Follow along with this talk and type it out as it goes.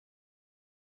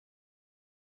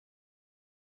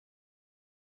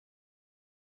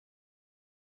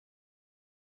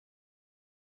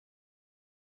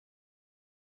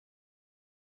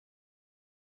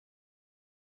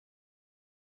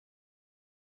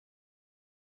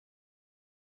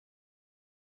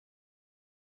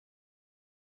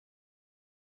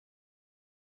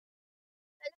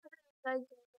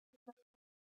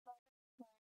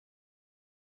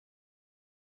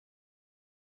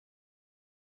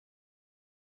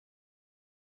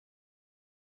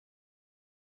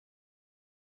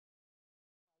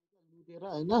लुटेर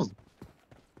हैन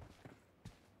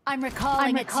I'm I'm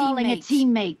recalling a recalling a teammate.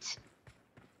 teammate.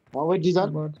 अब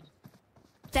डिजन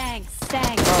Thanks.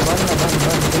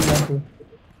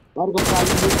 अर्को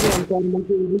पालि लुट्ने अनि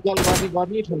त्यहाँदेखि रिकल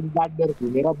गर्ने ठाउँ बाँडेर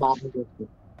घुमेर मार्नु जस्तो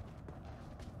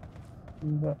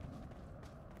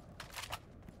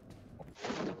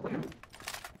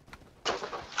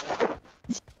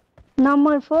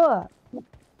Number 4.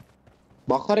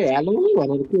 भर्खरै हेलो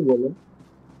भनेर के बोल्यो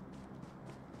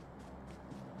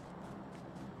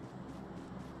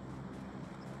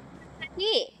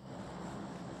के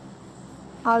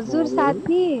हजुर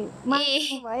साथी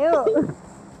मान्नु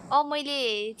भयो मैले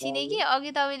चिने कि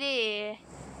अघि तपाईले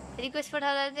रिक्वेस्ट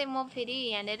पठाउँदा चाहिँ म फेरि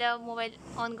यहाँनेर मोबाइल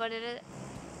अन गरेर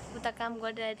उता काम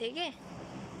गरिरहेको थिएँ कि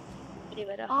त्यही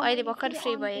भएर अहिले भर्खर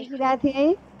फ्री भएँ देखिरहेको थिएँ है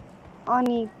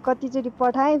अनि कतिचोटि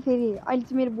पठाएँ फेरि अहिले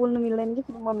चाहिँ मेरो बोल्नु मिल्दैन कि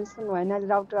फेरि मम्मी सुन्नु भएन अहिले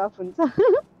राउटर अफ हुन्छ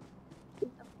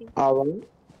अब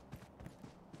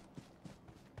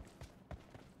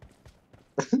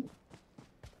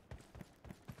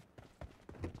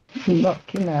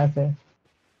किन आछ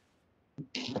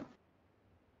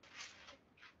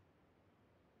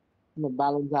म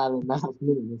बालन जाले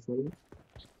नाच्नु हुँदैछ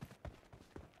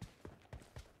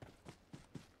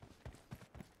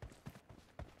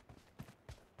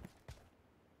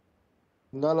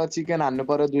ल चिकन हान्नु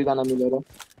पर्यो दुईजना मिलेर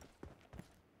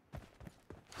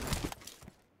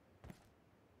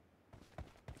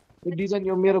डिजाइन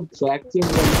यो मेरो फ्ल्याग चेन्ज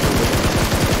गर्नु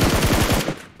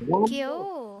के हो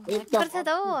पर्छ त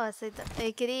हो के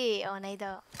अरे नै त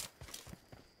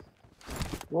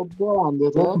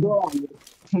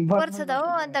पर्छ त हो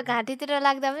अन्त घाँटीतिर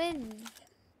लाग्दा पनि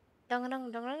डङरङ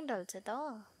डङरङ ढल्छ त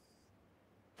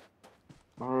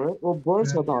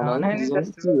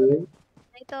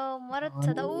नै त मरत छ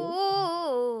त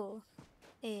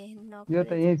ए यो त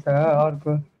यही छ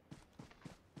अर्को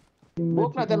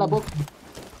बोक न त्यसलाई बोक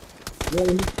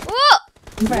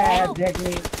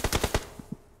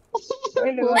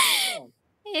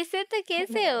ऐसे तो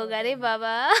कैसे होगा रे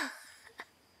बाबा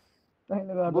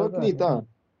बोक्नी त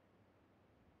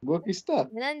बोकिस् त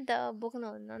हैन नि त बोक्नु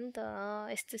हुन्न नि त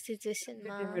यस्तो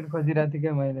सिचुएसनमा टिममेट खोजिरहेको थिएँ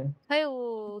क्या मैले खै ऊ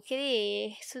के रे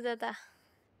सुजाता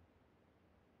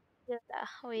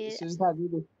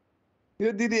यो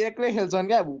दिदी एक्लै खेल्छन्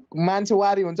क्या मान्छे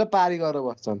वारी हुन्छ पारी गरेर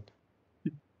बस्छन्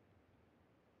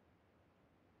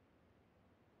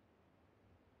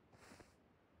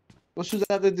ओ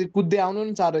सुजाता दिदी कुद्दै आउनु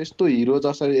नि साह्रो यस्तो हिरो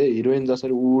जसरी हिरोइन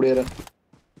जसरी उडेर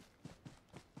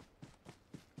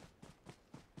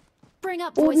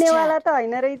उड्नेवाला त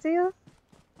हैन रहेछ यो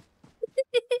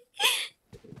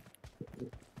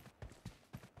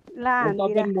ला अब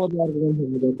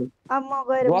म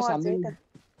गएर मर्छु है त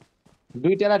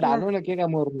दुईटालाई ढाल्नु न के का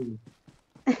मर्नु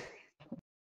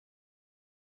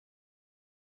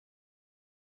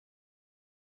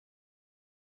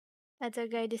Acha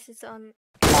guy, this is on.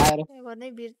 गर्नै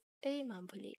बिर्दै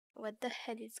मामभोलि what the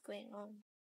hell is going on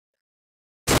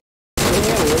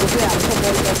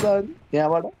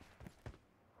यहाँबाट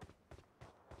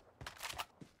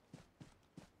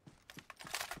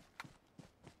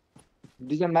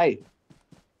डिजन भाइ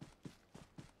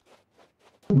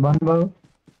भन्नुभयो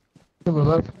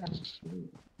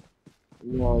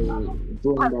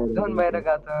जोन बाहिर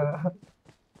गएको छ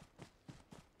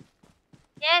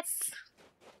yes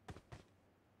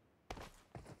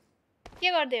के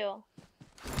गर्दै हो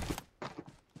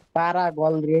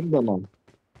पारागल रेन बनाऊ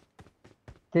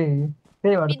त्यही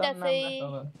भएर त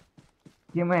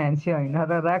केमा ह्यान्सी होइन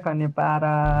र राख अनि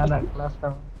पारा राख लास्ट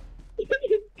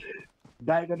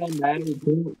गाईको नाम भएर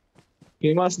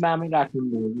फेमस नामै राख्नु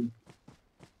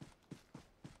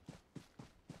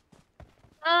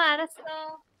आरस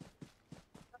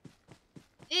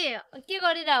ए के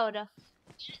गरिरा हो र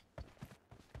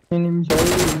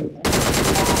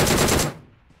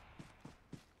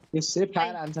यसै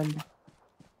फायर हान्छन्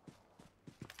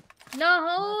No,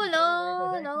 no.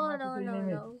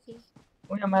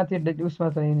 ओ यहाँ माथि उसमा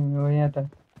छ एनिमी हो यहाँ त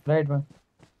राइटमा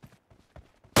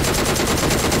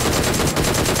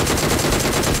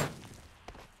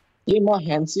के म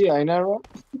ह्यान्सी हैन र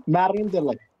मार्नु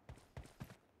त्यसलाई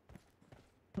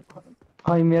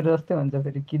खै मेरो जस्तै हुन्छ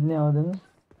फेरि किल्ने आउँदैन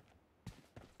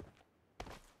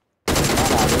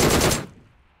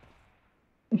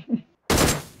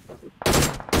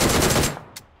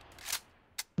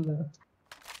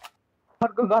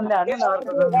अर्को गनले हान्नु न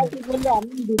अर्को गनले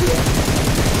हान्नु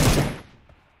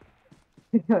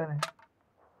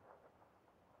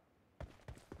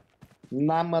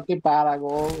नाम मात्रै पाराको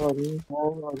अनि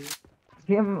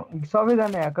गेम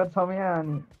सबैजना ह्याकर छौँ यहाँ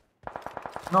अनि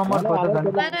नम्बर हेलो पो त हेलो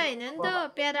झन् प्यारा होइन नि त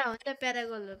प्यारा हो नि त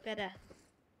प्यारागोल हो प्यारा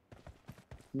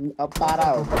अब पारा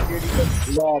हो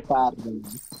ल पार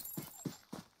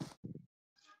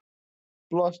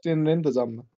 +10 रे नि त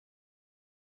जम्मा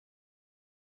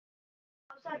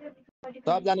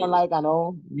सबजना लाइक हानौ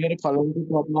मेरो फलोइङ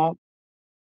टपमा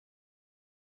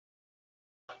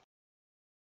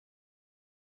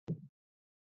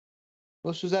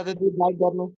ओ सुजाता दिदी लाइक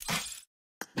गर्नु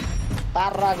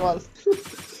पारा गल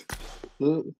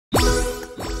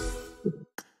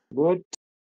गुड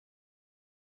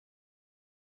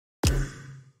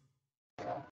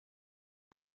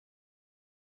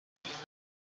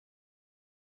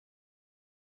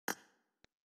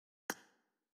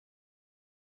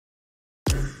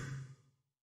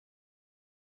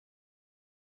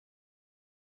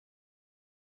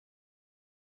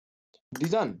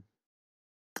डिजन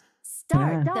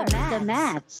Start the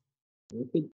match.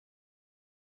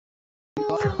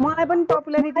 मलाई पनि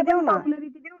पपुलारिटी देऊ न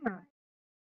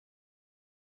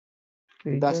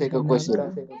दसैँको कोसी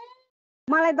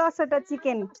मलाई 10 वटा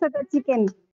चिकन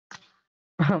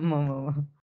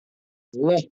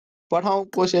ल पठाऊ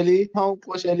कोसेली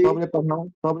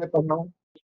सबले पठाऊ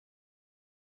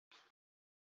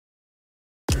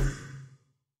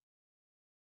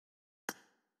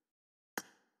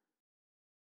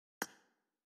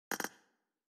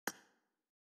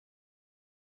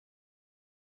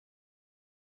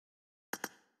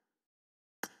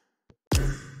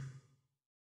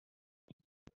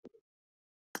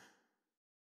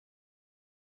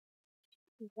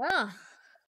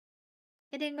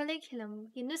रेङ्गलै खेलौँ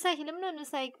कि नुसा खेलौँ न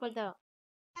नुसा एकपल्ट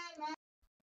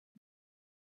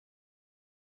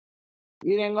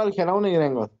इरेङ्गल खेलाउ न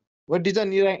इरेङ्गल ओ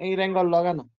डिजन इरेङ्गल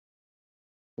लगा न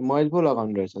मैले पो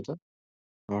लगाउनु रहेछ त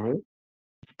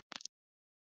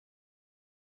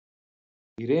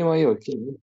हिरैमै हो कि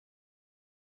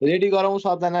रेडी गरौँ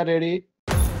सबजना रेडी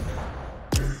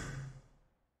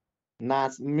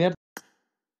नाच मेरो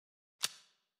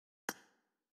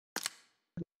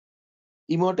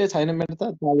इमोटै छैन मेरो त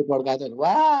चालु पड्काएको छ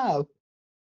वाउ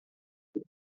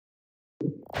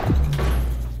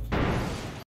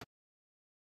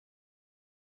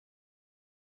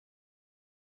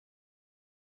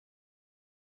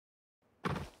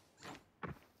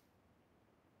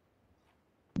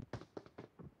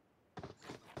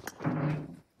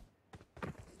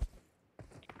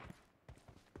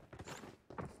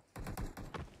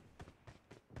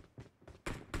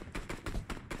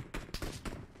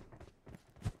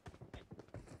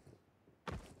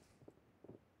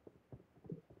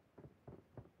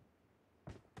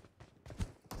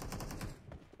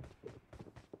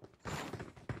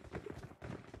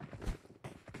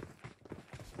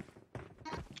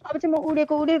अब चाहिँ म उडे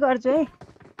गर्छु है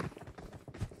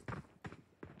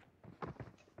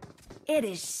It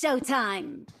is showtime.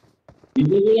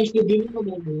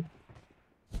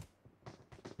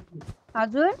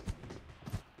 हजुर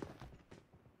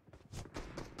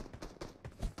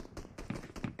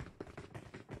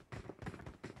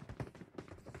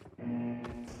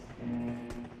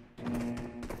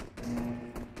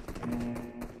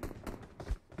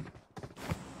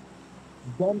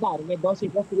जनताहरूले दसैँ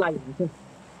कस्तो लागेको छ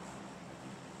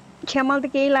खेमल त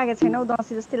केही लागेको छैन हौ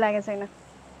दसैँ जस्तै लागेको छैन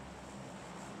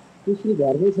सुश्री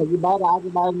घरमै छ कि बाहिर आज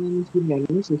बाहिर निस्किने होइन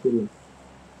नि सुश्रीले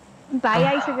भाइ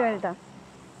आइसक्यो अहिले त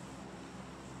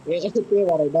ए यस्तो त्यही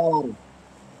भएर डराएर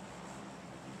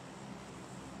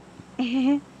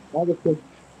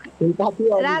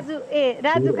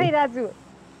राजु खै राजु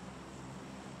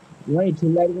यहीँ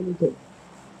ठुलाइ पनि छ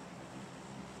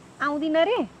आउँदिन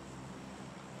रे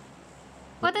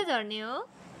कता झर्ने हो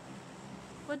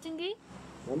कोचिङ कि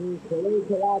हामी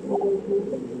खेला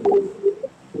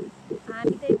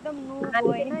हामी त एकदम नुब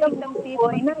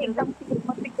होइन एकदम सेफ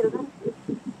मात्रै खेल्छौँ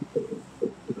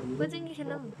कोचिङ कि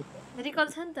खेलौँ रिकल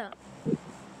छ नि त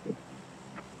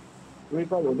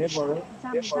रिकल हुनै पर्यो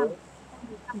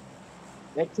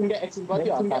एकछिन कति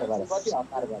हतार गरे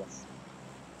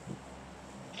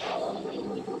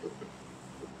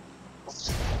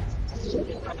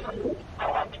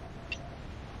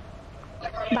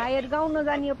भाइहरू गाउँ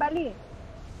नजाने यो पालि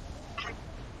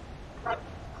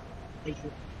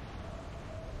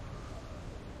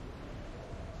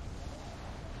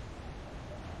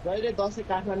जहिले दसैँ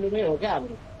काठमाडौँमै हो क्या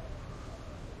हाम्रो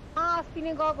अस्ति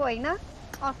नै गएको होइन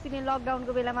अस्ति नै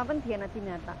लकडाउनको बेलामा पनि थिएन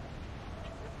तिनीहरू त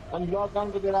अनि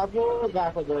लकडाउनको बेला पो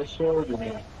गएको जसो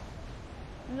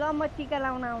ल म टिका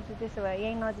लाउन आउँछु त्यसो भए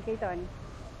यहीँ नजिकै त हो नि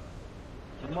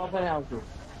म पनि आउँछु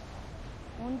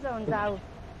हुन्छ आऊ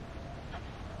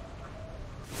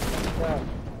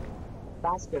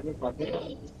तास खेल्नु पर्छ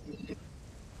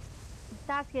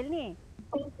तास खेल्ने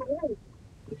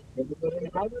हेर्नु पर्ने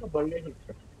खालको बल्ले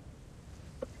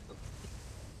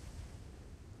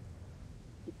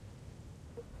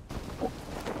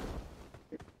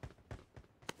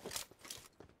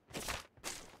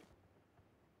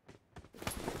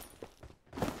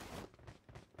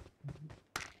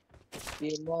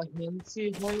के महेन्सी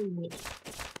होइन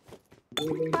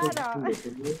पारा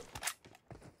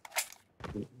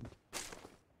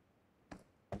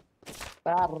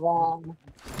तारा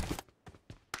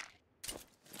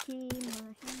कि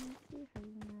माहिती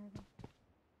होइन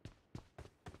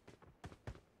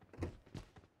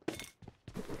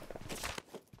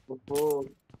ओहो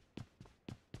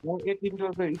म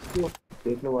 18 को स्कोर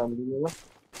भेट्नु भन्दिनु ल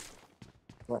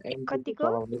म एमपी कतिको?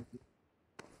 चलाउँदै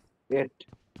 8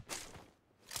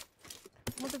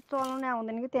 म त चलाउनै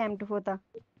आउँदैन कि त्यो M24 त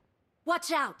Watch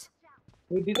out!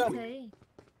 दिदा है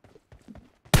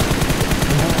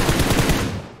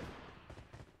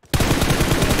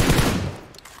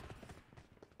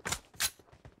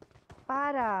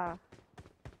पारा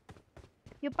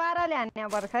यो पाराले हान्ने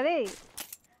भर्खरै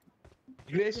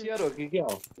ग्लेसियर हो कि क्या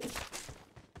हो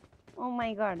ओ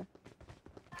माई गॉड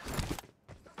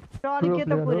टर्क्यो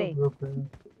त पुरै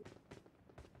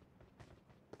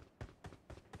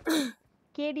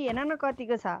केडी हेर न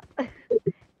कतिको छ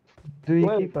 2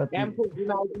 कि कति एमपी दिन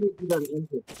आउँदैन दिदा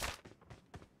एमपी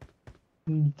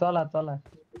चला चला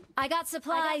I got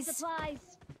supplies.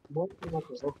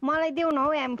 मलाई देऊ न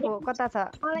हौ M4 कता छ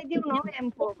मलाई देऊ न हौ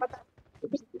M4 कता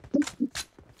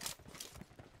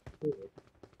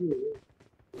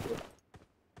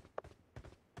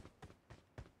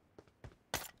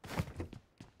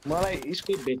मलाई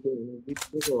स्कोप भेट्यो भने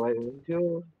जित्नुको भयो हुन्थ्यो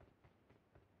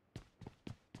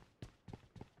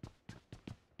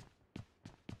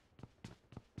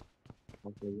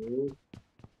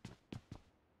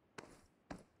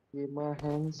के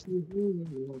महेन्सी होइन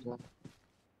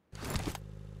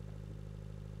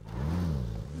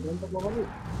Ganto mo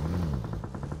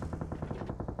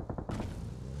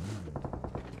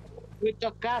Wait,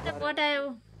 cat. पठायो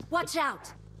Watch out!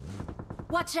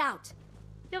 Watch out!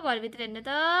 त्यो घरभित्र हेर्नु त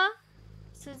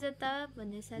सुजाता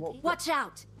भन्ने साथी Watch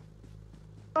out!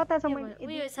 कता छ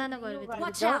उयो सानो घरभित्र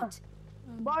Watch out!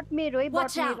 बट मेरो है बट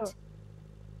Watch मेरो out!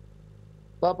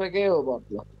 तपाईकै हो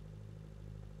बट्ल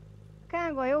कहाँ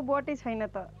गयो बटै छैन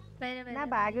त बाहिर ना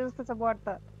भाग्यो जस्तो छ बट त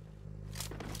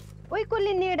ओइ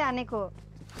कसले नेड हानेको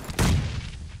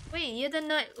ओइ यो त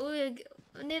न उयो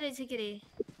नै रहेछ के रे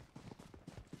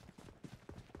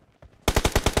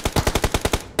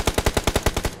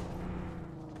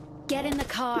Get in the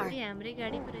car. ए हाम्रै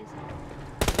गाडी पो रहेछ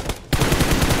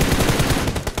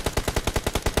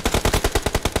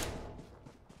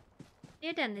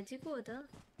नेट हान्ने चाहिँ को हो त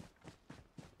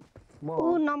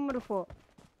ऊ नम्बर 4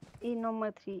 ए नम्बर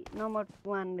 3 नम्बर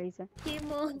 1 रहेछ के म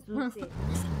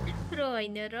प्रो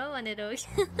होइन र भनेर हो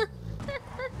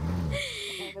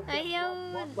आयो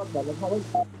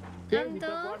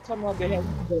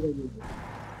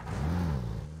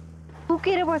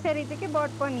पुकेर बसेर रहेछ के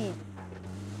बट पनि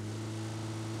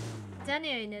जाने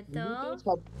होइन त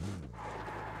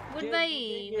गुड बाई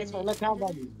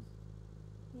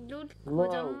लुट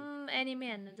खोजौँ एनिमे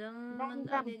हान्नु जाउँ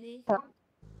अलिअलि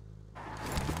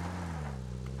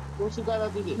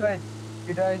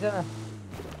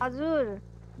हजुर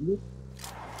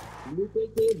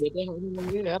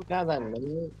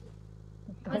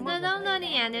खोज्न जाउँ न अनि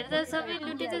यहाँनिर त सबै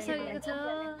लुटी त सकेको छ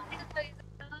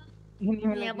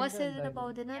यहाँ बसेर त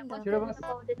पाउँदैन नि त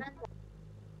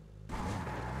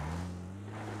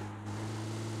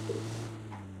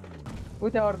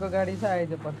उता अर्को गाडी छ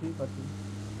आइज पछि पछि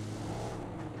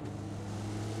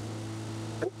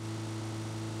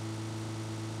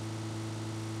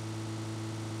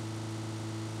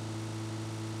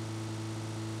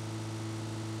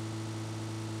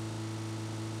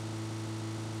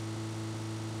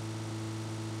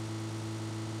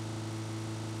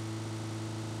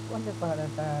कसले पारा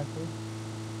टाएको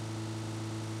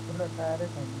पुरा टायरै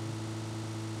छैन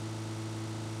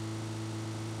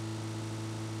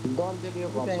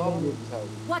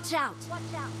Watch out!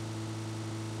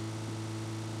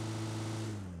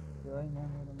 त्यो होइन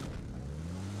मेरो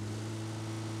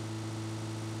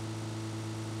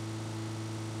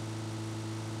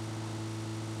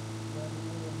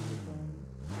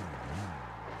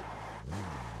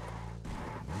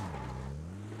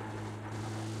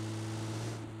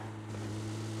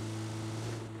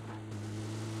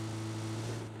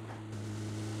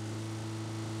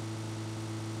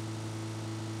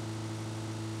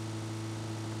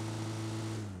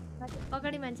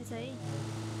अगाडि मान्छे छ है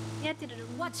यहाँतिर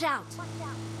Watch out!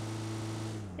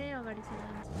 अगाडि छ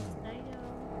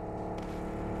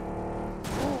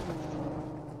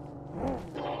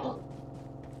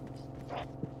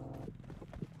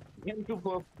M2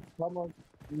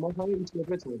 मसँगै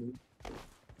स्टेपै छोड्यो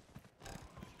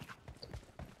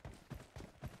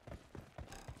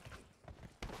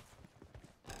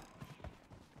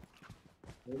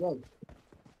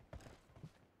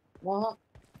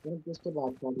त्यस्तो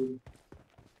बात गर्दैन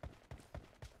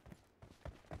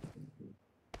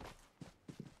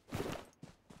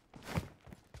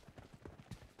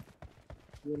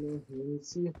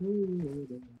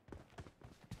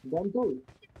बन्तु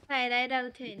खाएर आइरहेको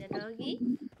थियो होइन त अघि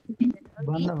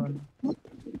भन्न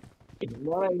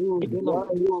मलाई यो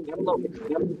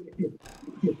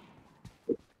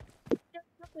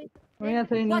यहाँ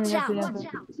छैन Watch यहाँ out! यहाँ Watch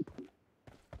out!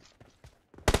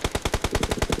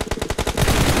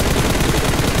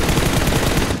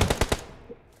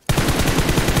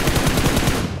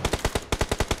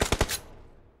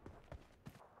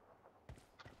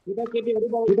 केटाकेटीहरू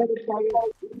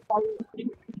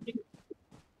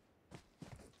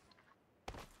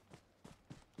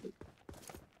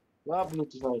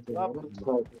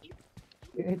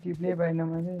केही टिप्नै पाइनँ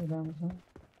मैले राम्रोसँग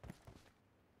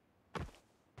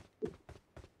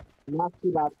माथि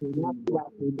बात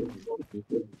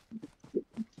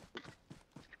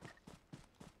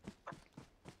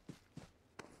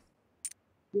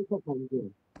के छ खान्छ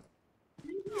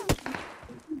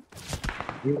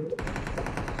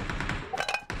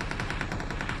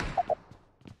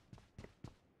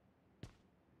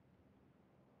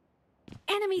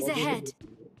Enemies ahead!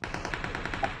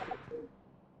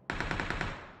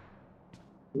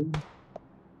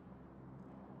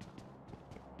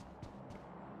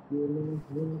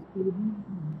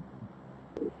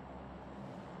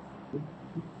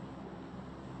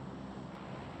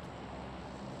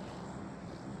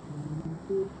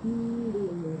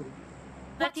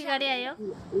 माथि गाडी आयो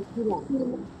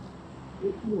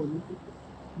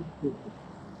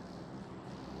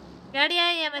गाडी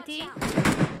आयो यहाँ माथि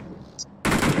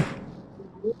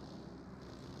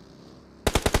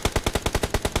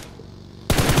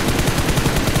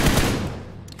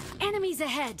Enemies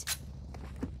ahead!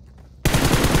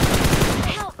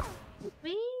 Help!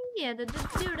 यहाँ त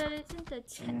दुईवटा रहेछ नि त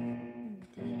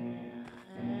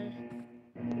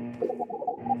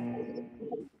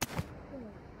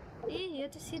ए यो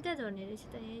त सिधा झर्ने रहेछ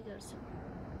त यहीँ झर्छ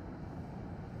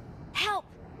Help!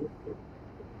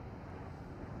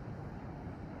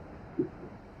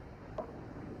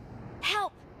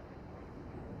 Help!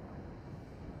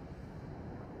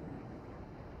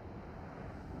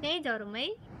 यहीँ झरौँ है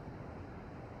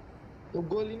त्यो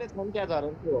गोली नै छन् क्या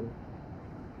झरेको के हो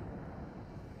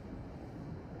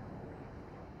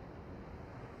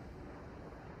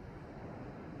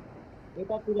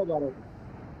यतातिर झरेको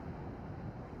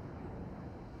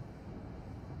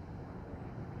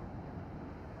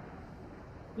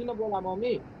किन बोला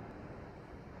मम्मी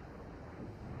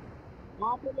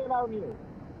आफै लिएर आउने हो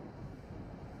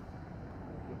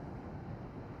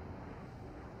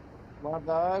म त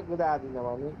गुदादिन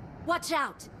मम्मी Watch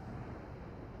out!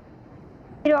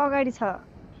 मेरो अगाडि छ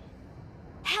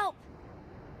Help!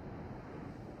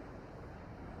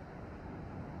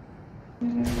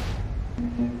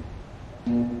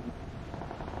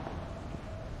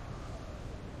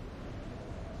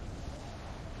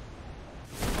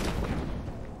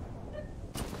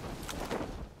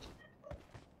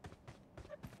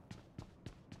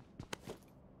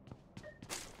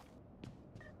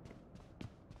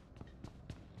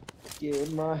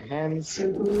 Give my hands to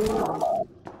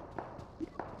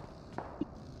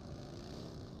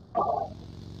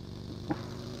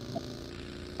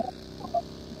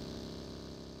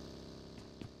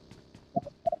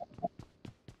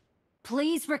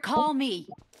Please recall me.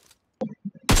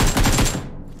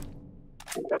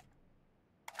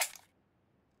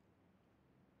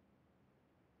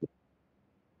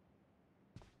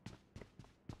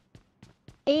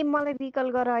 ए मलाई रिकल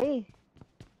गर है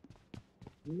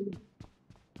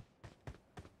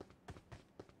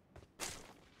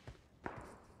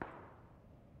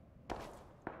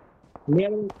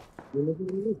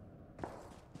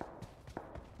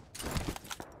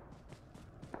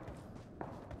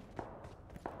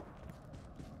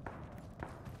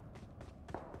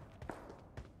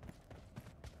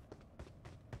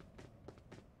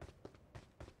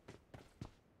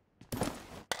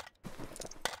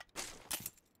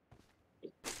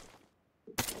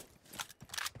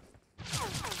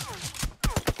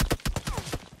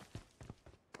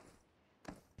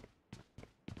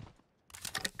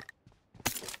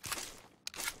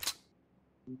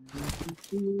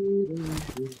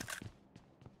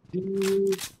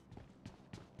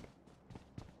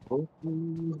नि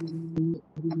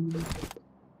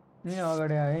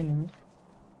अगाडि आयो नि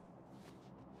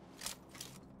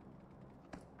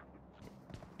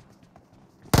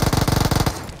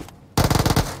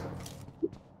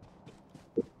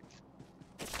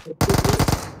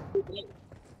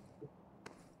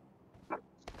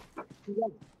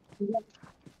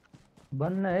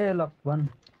भन्न ए लक भन्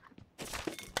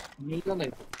मिल्दैन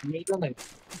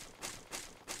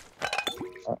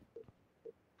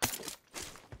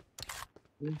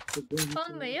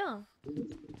पाउनु भयो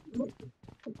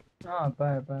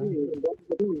पायो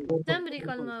पायो जाम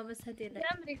रिकलमा अब साथीहरूलाई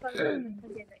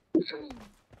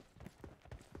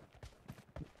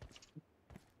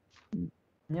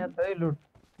यहाँ त है लुट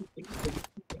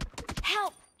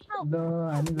Help! ल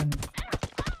हानि गर्ने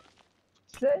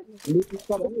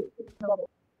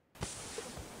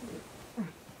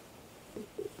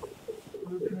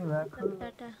लुट्नु भएको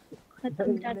टाटा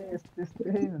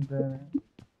यस्तै हुन्छ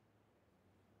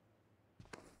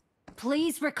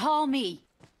Please recall me.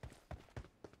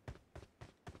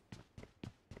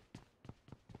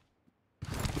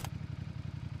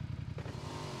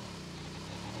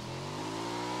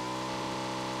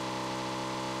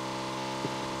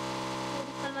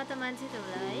 रिकलमा त मान्छे त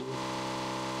होला है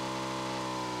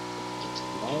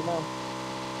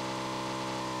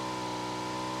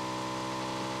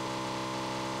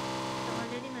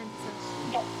अलरेडी मान्छे छ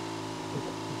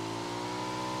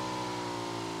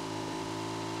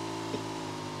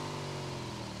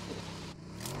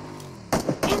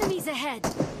Enemies ahead.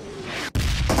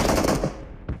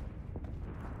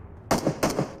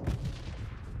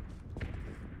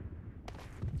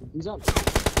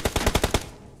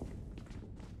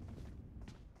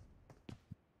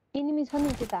 एनिमी छ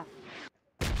नि त्यता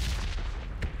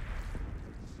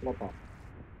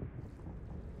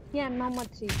यहाँ नम्बर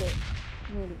 3 को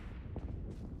मेरो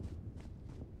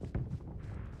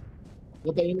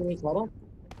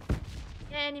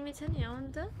यहाँ एनिमी छ नि आउनु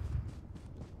त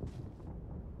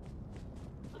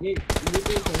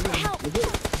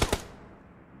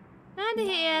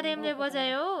कहाँदेखि एआरएमले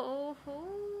बजायो ओहो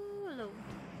लौ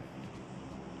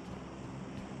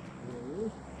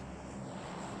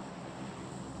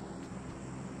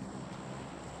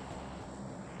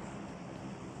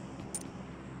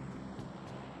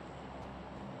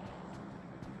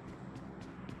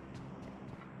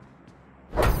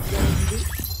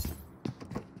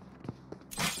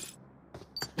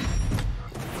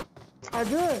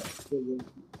हजुर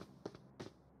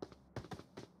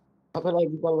तपाईँलाई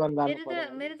रिकल गर्न जानु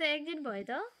मेरो त एक्जिट भयो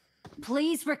त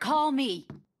Please recall me.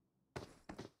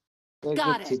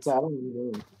 Got it.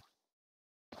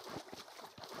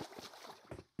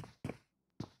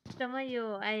 जम्मा यो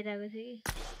आइरहेको छ कि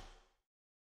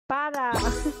पारा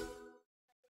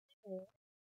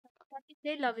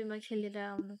त्यही लबीमा खेलेर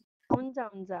आउनु हुन्छ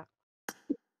हुन्छ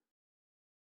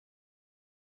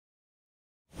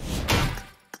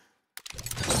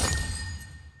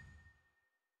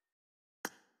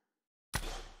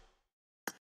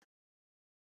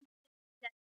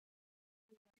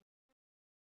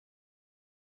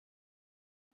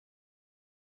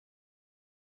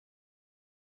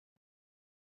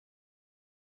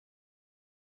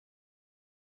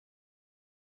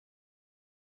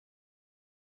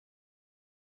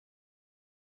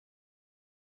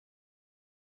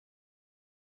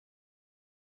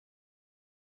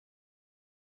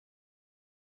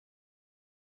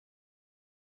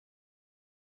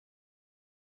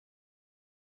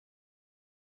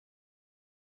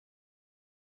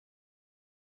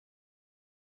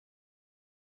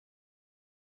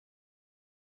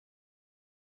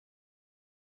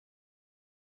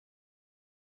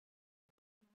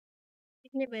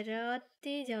एक्लै भएर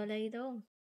अति झ्याउ लाग्यो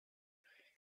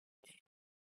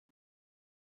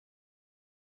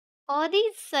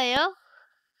अतिशय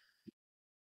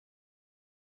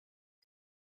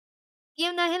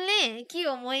गेम नखेल्ने के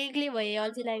हो म एक्लै भएँ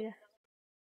अल्छी लाग्यो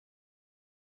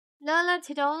ल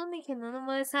छिटो आउनु नि खेल्नु न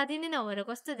म साथी नै नभएर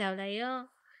कस्तो झ्याउ लाग्यो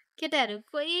केटाहरू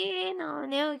कोही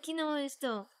नआउने हो किन हो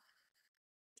यस्तो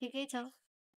ठिकै छ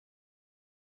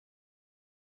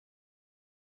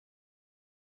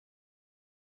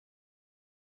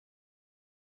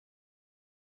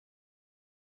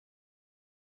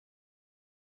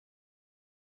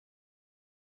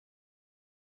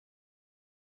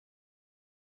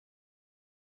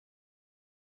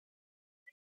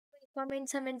कमेन्ट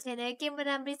समेन्ट छैन केमा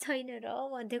राम्रै छैन र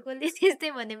भन्थ्यो कसले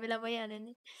त्यस्तै भन्ने बेला भइहाल्यो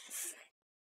नि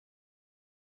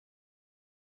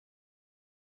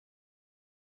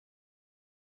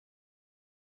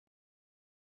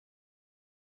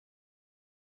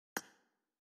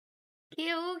के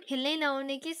हो खेल्नै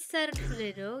नआउने के साह्रो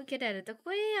ठुलेर हो केटाहरू त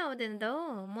कोही आउँदैन त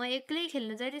हो म एक्लै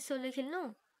खेल्नु जहिले सोलो खेल्नु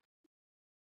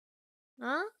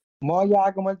म अघि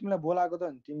आएको मैले तिमीलाई बोलाएको त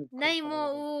नि तिमी नै म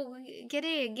ऊ के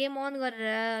अरे गेम अन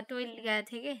गरेर टोइलेट गएको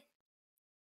थिएँ के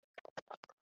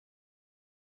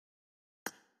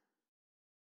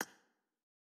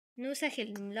नुसा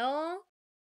खेल्नु ल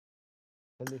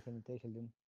खेल्दै खेल्नु त्यही खेल्दिउँ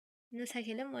नुसा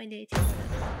खेल्यो मैले एकछिन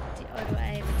अरू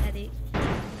आए पछाडि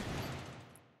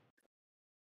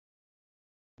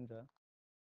हुन्छ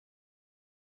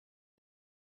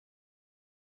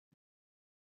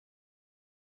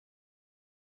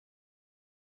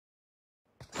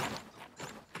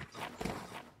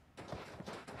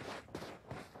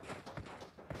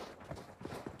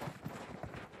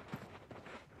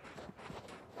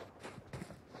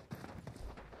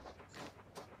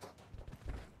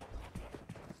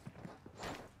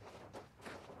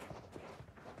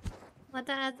म त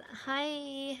आज हाई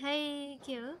हाई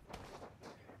के हो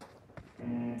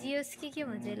जियोस के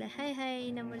भन्छ यसलाई हाई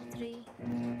हाई नम्बर 3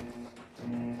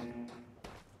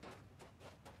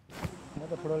 म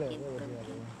त फुटबल हेर्दै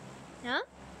बसिरहेको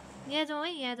यहाँ जाउँ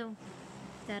है यहाँ जाउँ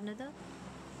झार्नु त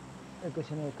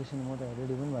एकैछिन म त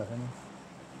रेडी पनि भएको छैन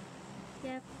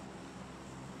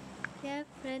क्या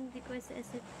फ्रेन्ड रिक्वेस्ट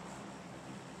एक्सेप्ट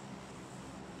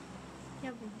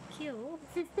क्या के हो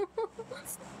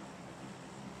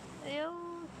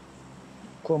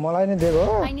को मलाई नै दिएको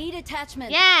हो I need attachment.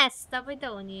 यस तपाई त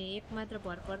हो नि एक मात्र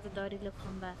भर पर्दो दरिलो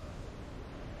खम्बा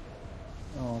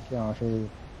के हँसे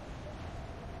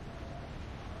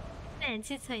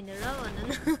फ्यान्सी छैन र भन न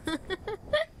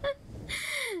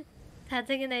थाहा छ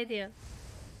कि नै थियो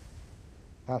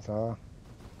थाहा छ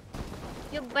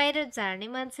यो बाहिर झार्ने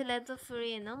मान्छेलाई त फ्री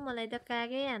हैन मलाई त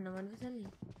कागै हान्नु मन पर्छ नि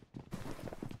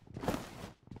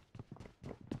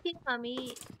के हामी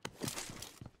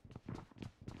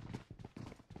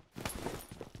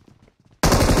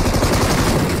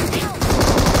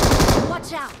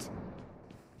Watch out!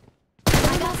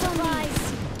 I got supplies.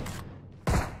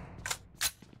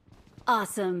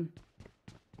 Awesome.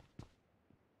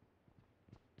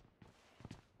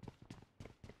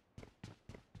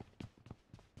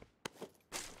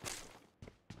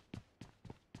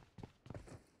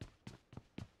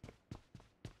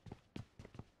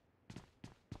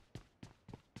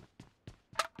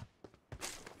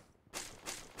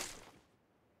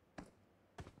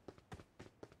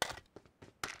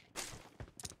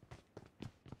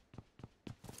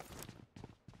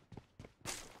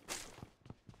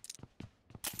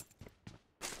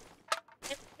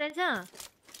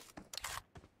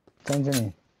 चाहिन्छ नि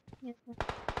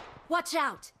Watch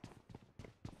out!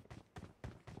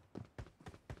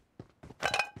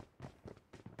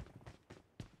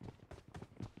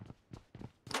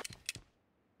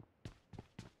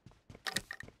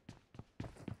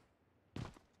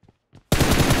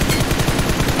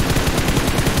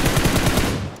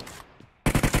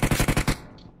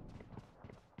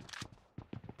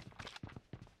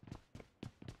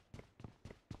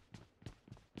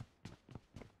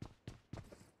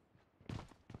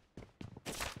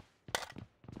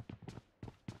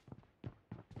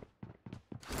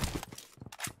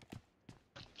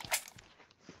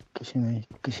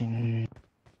 एकैछिन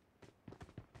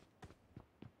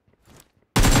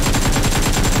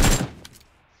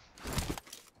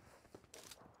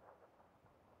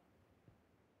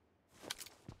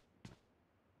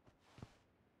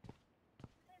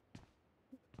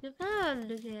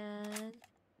Look at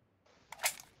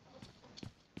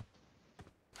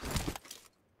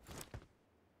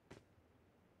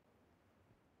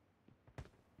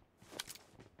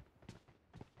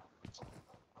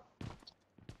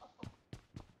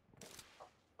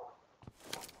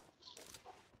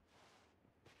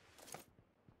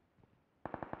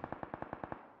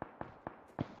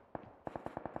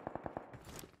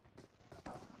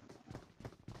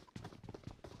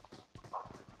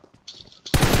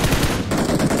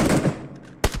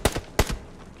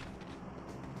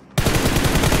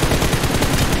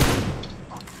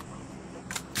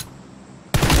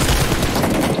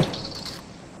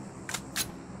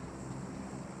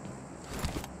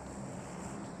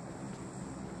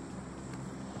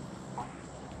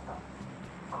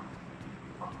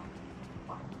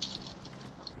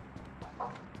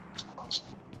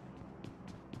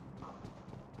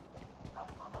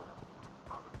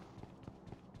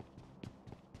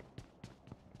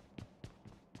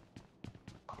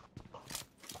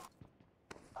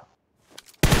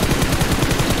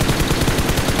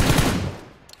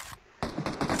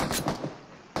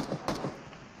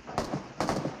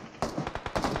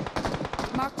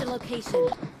Mark the location.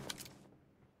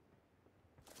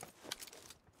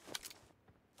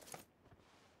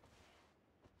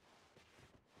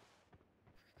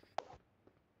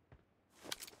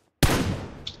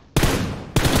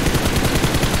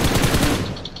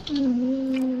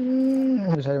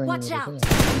 अगाडि साइडमा Watch हिँड्नु out!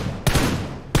 रहेछ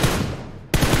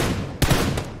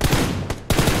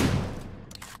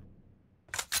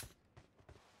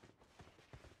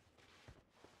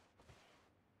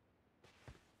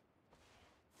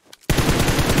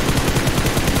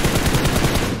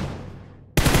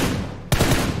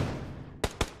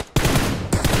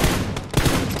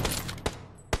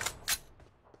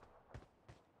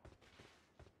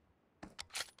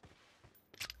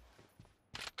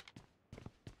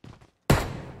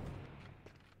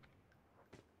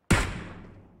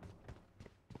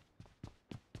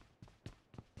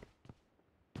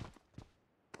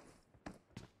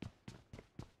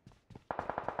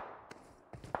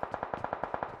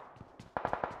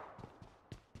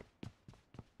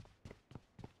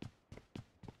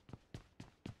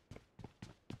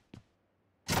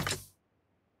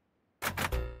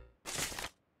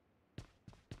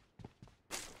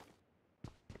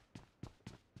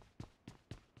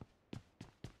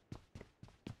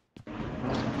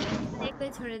एकै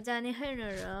छोडेर जाने होइन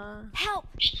र Help!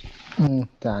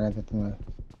 जाने त तिम्रो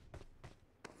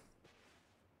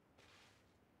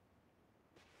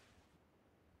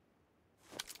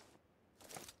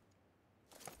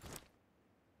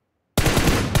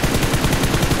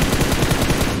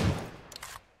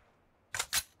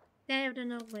त्यहाँ एउटा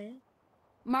नक भयो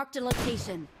Marked a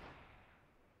location.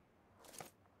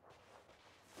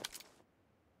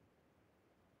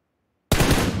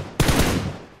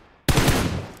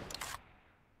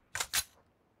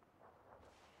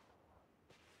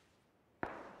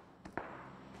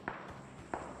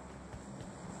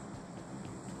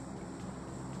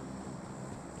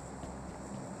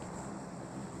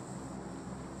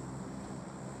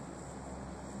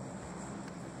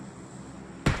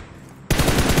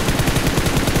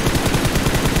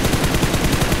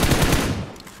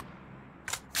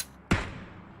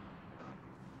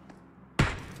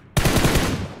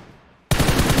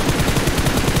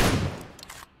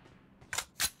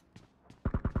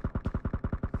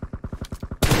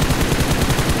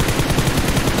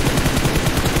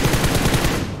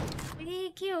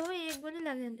 के हो एक गोली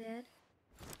लाग्यो नि त यार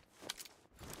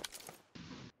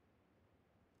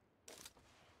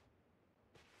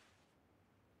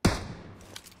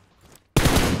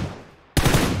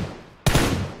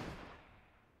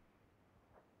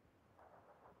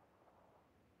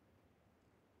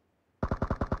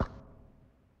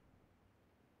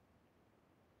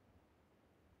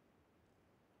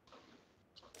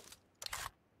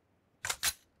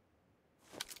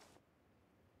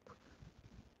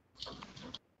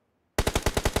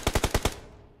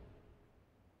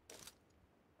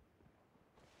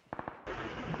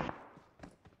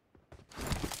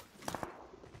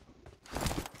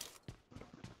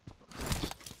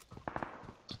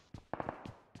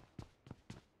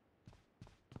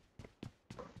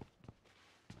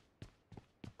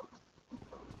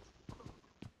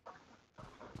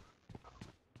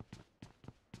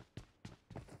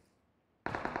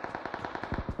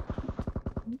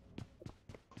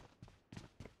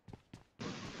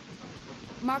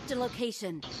Marked a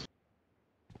location.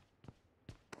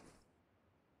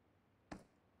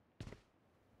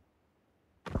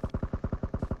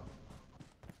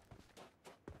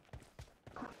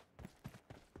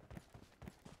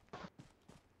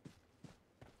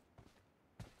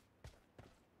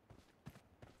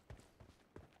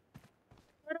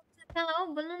 कहाँ हो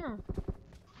बोल्नु न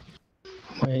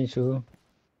म यही छु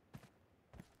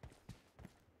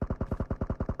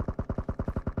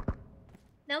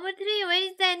Number 3, where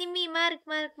is the enemy? Mark,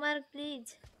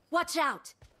 please. Watch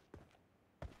out!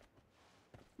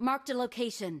 Marked a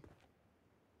location.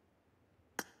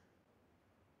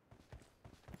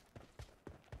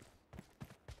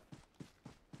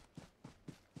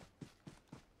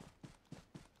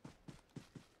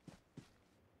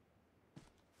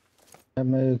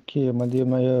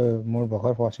 मध्येमा यो मोड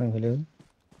भर्खर फर्स्ट खेलेको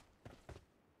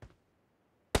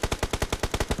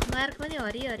Mark पनि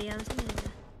हरि आउँछ नि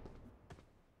यता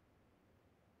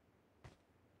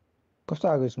कस्तो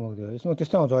आएको स्मोक थियो स्मोक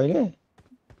त्यस्तो आउँछ अहिले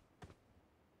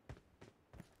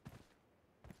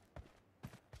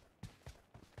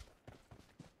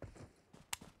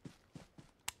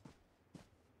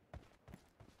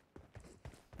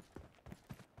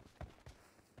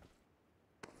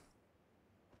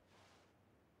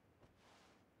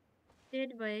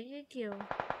डेड भयो कि के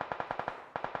हो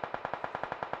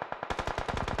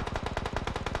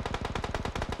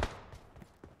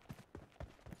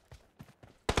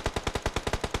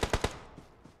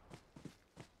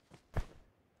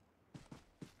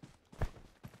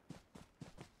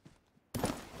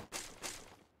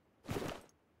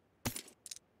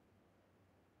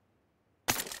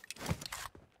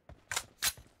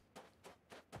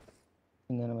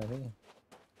किन्दैन मैले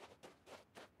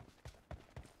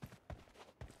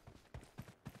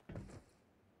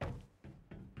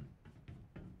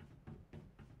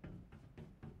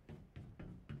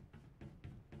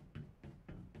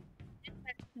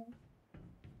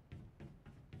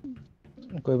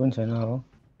कोही पनि छैन हो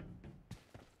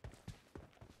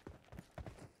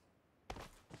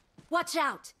Watch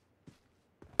out!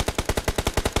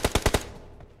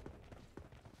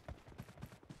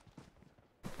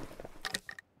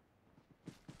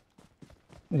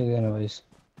 देख्दैन भइस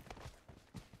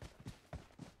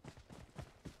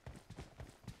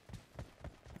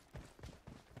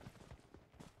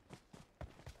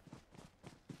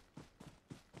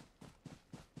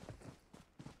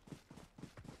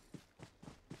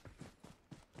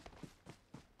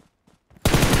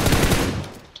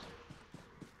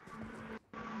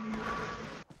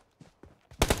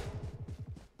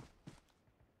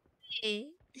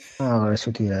अगाडि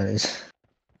सुतिरहेको रहेछ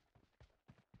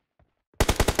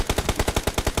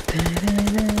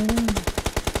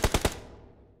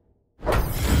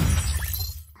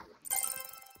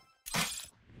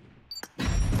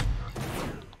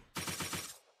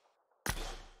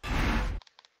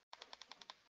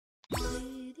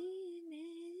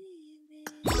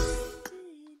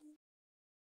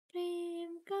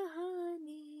प्रेम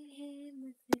कहानी है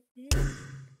मुझसे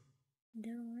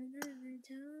डोल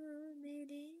जाओ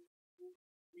मेरे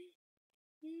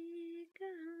ये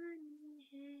कहानी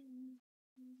है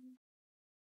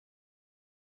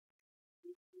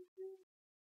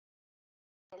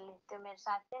तो मेरे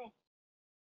साथ है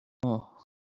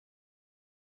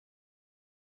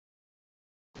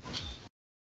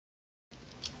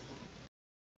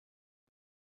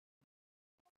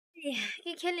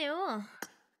के खेल्ने हो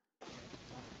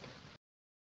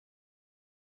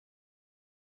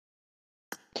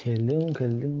खेल्यौं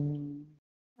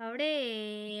हाउडे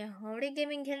हाउडे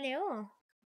गेमिङ खेल्ने हो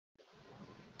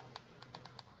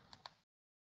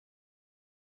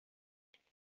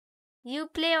you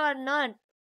play or not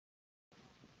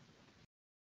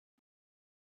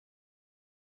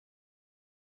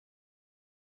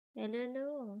hello hello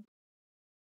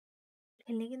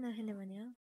खेल्ने कि नखेल्ने भने हो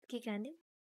के काने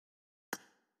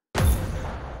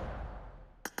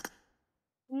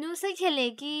नुसै खेल्ने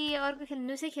कि अर्को खेल्ने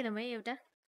नुसै खेलौँ है एउटा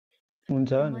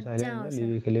हुन्छ नि मजा साइलेन्ट आउँछ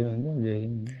लिभी खेल्यो भने जे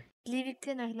लिभिक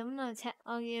थियो नखेलौँ न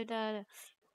अघि एउटा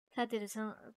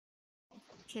साथीहरूसँग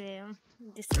खेल्यौँ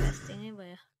डिस्कास्टिङै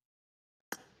भयो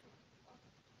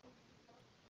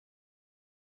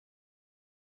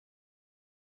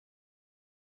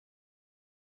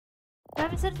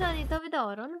प्रोफेसर छ नि तपाईँ त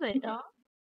हराउनु भयो त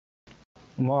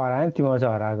म हराएँ तिम्रो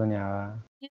चाहिँ हराएको नि अब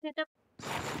यो सेटअप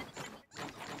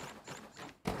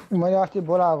मैले अस्ति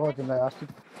बोलाएको तिमीलाई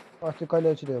अस्ति कहिले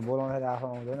छिटो बोलाउँदाखेरि आफू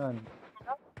आउँदैन अनि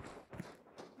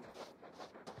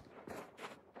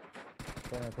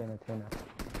थिएन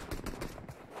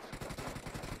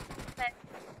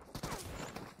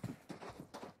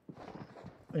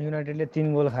युनाइटेडले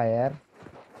 3 गोल खायो यार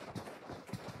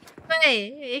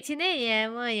एकछिन है यहाँ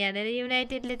म यहाँनिर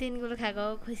युनाइटेडले 3 गोल खाएको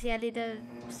खुसियाली त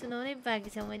सुनाउनै बाँकी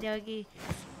छ मैले अघि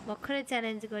भर्खरै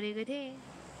च्यालेन्ज गरेको थिएँ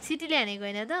सिटीले हानेको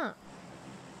होइन त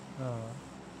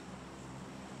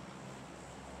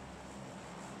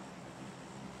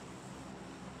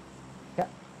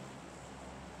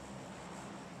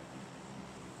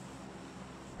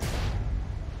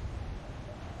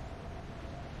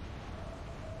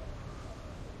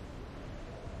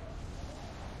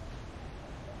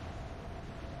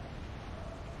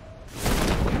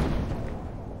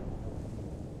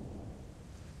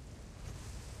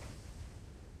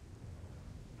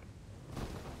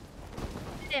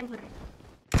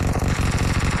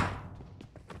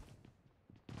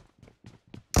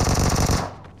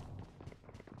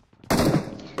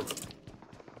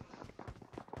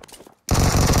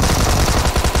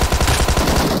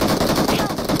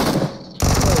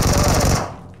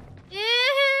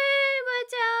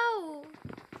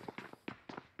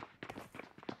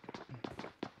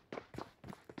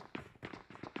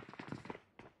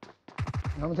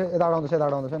यता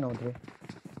आउँदैछ नौत्रे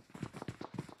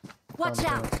Watch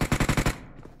out!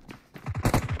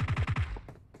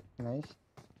 नाइस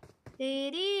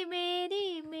तेरी मेरी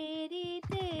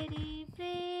तेरी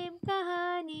प्रेम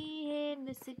कहानी है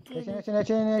मुस्किल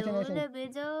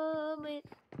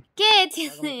के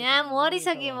थियो यहाँ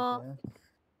मरिसकेँ म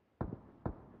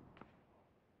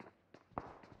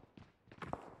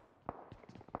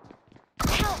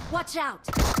Watch out!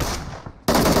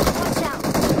 Watch out!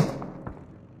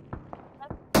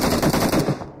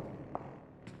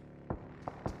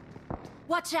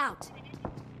 Watch out!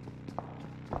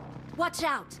 Watch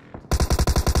out!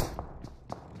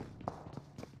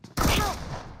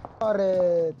 अरे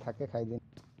ठ्याक्कै खाइदिनु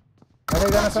अरे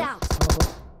एकजना Watch छ out!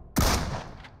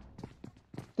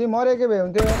 ती मरेकै भए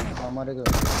हुन्थ्यो मरेकै हो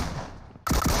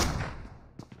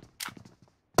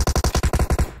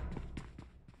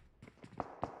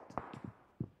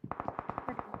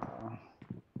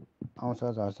आउँछ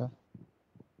झर्छ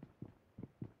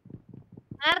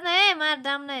मार्न है मार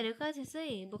दाम्नाहरू कहाँ छ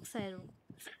है बोक्साहरू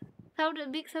साउड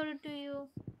बिग साउड टु यु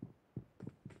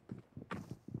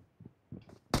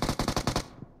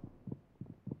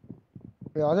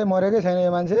अझै मरेकै छैन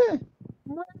यो मान्छे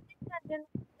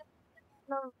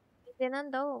दिँदैन नि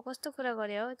त हौ कस्तो कुरा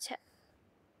गर्यो हो छ्या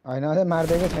होइन अझै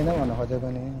मार्दैकै छैन भन्न खोजेको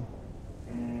नि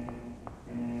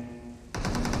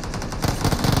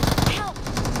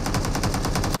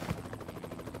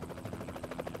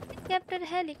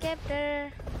हेलिकप्टर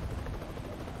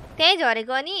त्यही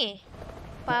झरेको नि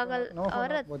पागल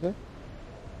औरत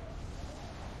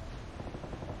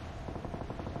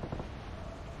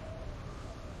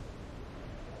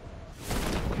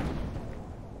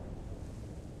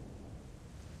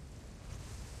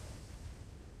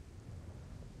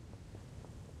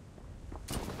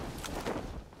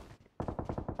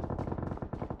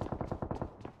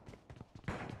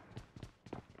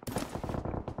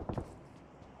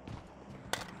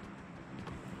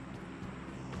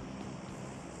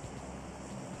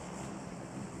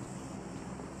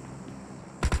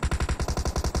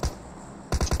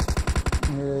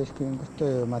मेरो स्क्रिन कस्तो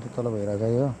माथि तल भइरहेको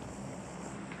यो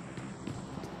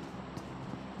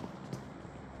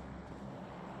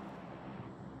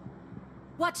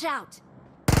Watch out!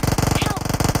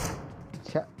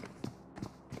 छ्या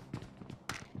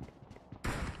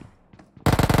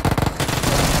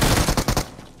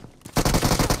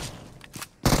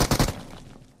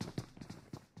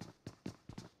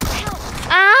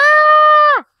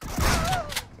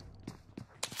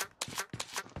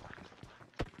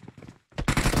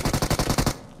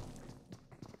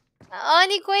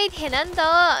अनि कोही थिएन नि त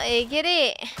के अरे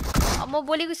म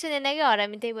बोलेको सुनेन कि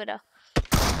हरामी त्यही भएर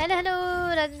हेलो हेलो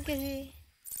राजन केसी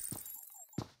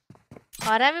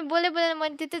हरामी बोले बोलेन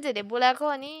मैले त्यति धेरै बोलाएको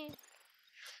अनि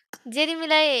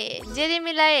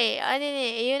जेरेमीलाई अनि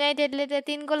युनाइटेडले त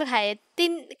 3 गोल खायो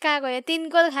 3 कहाँ गयो 3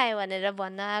 गोल खायो भनेर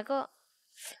भन्न आएको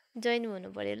जोइन हुनु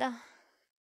पर्यो ल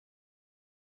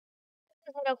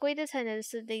कोही त छैन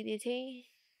जस्तो देख्दै थिएँ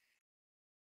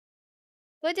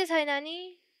कोही त छैन नि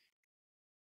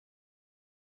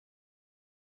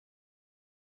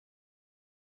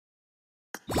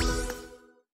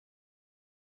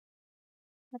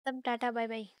खतम टाटा बाई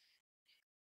बाई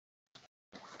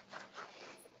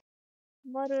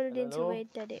म रोल दिन्छु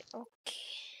वेट अरे ओके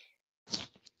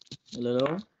हेलो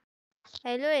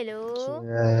हेलो हेलो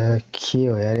के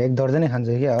हो यार एक दर्जनै खान्छ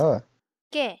क्या हो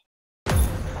के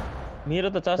मेरो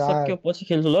त चार्ज सक्यो पछि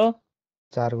खेल्छु ल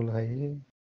 4 गोल खाइ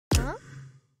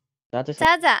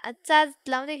चार्ज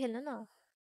लाउँदै खेल्नु न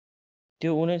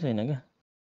त्यो उनै छैन क्या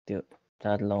त्यो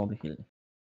चार्ज लाउँदै खेल्ने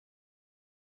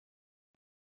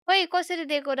खोइ कसरी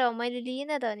दिएको र मैले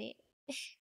लिइनँ त नि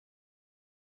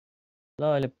ल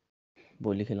अहिले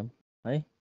भोलि खेलौँ है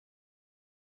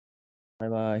बाई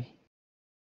बाई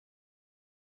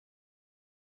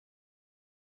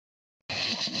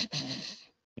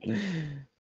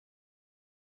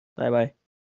बाई बाई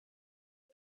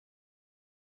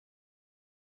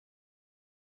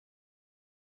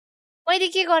मैले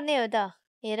के गर्ने हो त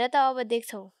हेर त अब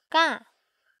देख्छौ कहाँ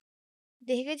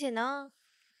देखेकै छैन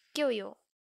के हो यो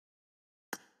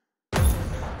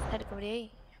है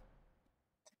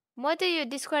म त यो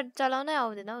डिस्कर्ड चलाउनै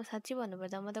आउँदैन हौ साँच्ची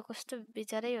भन्नुपर्दा म त कस्तो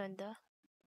बिचारै हो नि त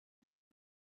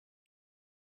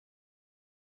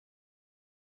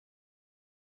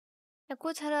को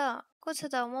छ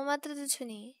त म मात्र त छु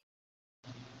नि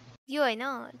यो होइन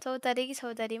चौतारी कि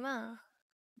चौतारीमा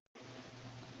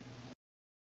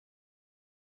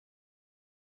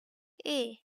ए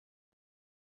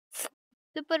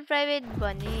सुपर प्राइभेट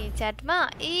भन्ने च्याटमा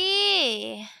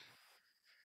ए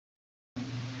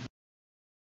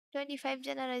 25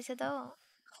 जना रहेछ त हो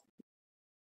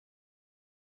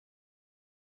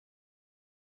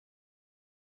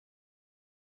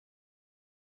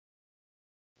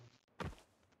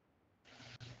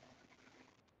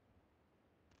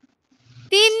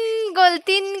तीन गोल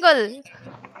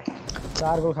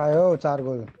 4 गोल खायो 4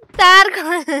 गोल 4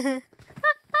 गोल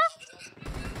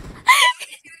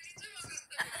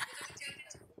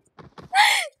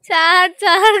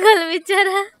 4 गोल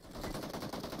बिचरा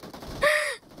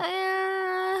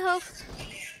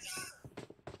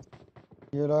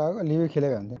यो लगाएको लिभै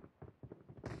खेलेको हुन्थ्यो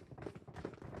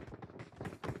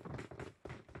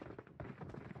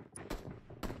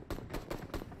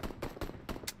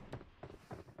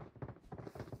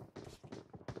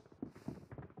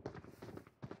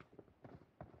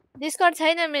डिस्कर्ड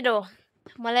छैन मेरो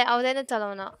मलाई आउँदैन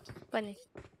चलाउन पनि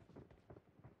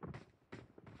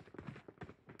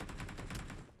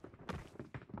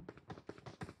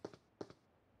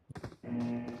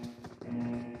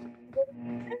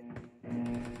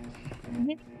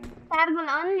PARAgal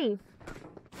only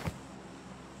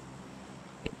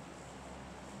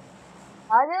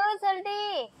हजुर सल्टी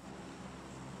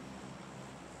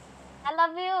I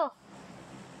love you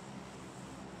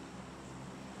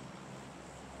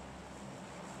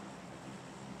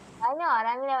हैन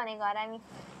हरामीले भनेको हरामी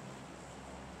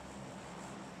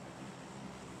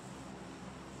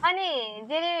अनि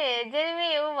जेरेमी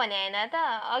उ भने हैन त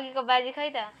अघिको बाजी खै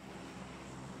त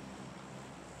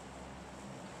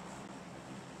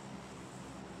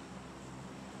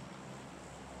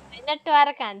हैन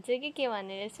टुवार खान्छु कि के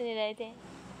भनेर सुनिरहेको थिएँ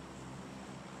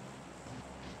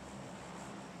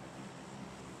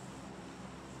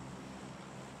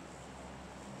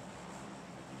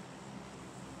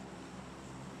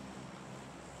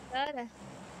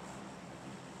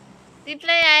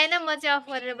रिप्लाई आएन म चाहिँ अफ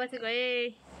गरेर बसेको है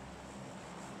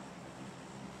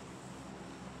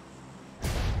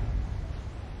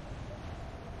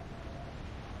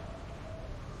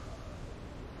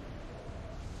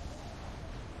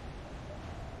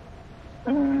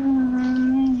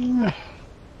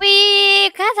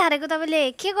कहाँ झारेको तपाईँले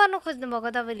के गर्नु खोज्नु भएको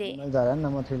तपाईँले मैले झारेन न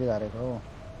म थ्रीले झारेको हो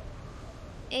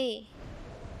ए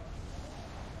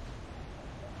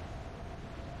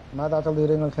माता अचल दुई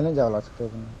रेङ्गल खेल्नै जाऊ लाग्छ त्यो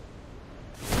पनि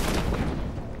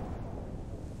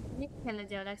खेल्न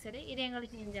जाउ लाग्छ रे इरेङ्गल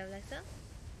खेल्न जाउ लाग्छ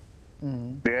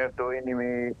There to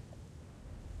enemy.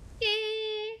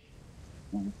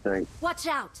 Watch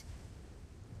out!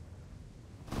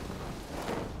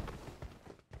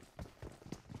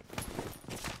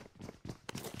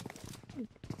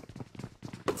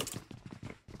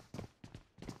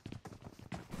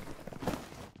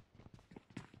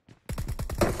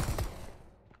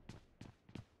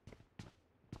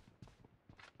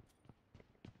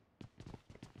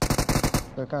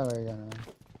 कहाँ गइजान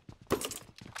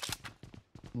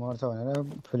मर्छ भनेर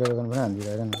फिलर गर्नु पनि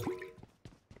हान्दिरहेन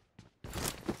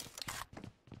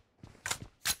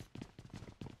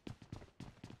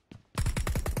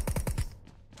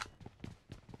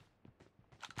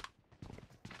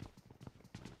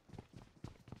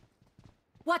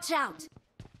Watch out!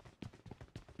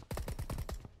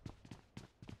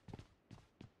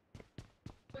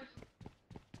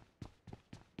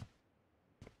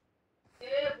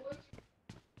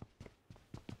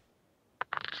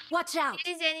 Watch out!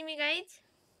 There is enemy guys.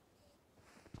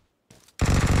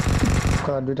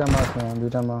 दुईटा मार्छ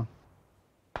दुईटामा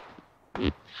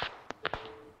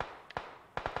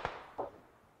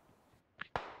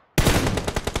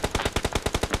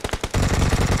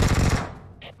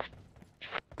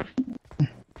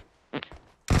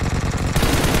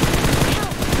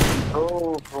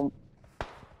Oh,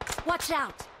 Watch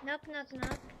out! Knock.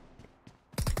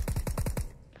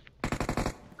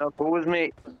 no, who's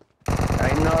me?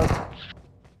 I know.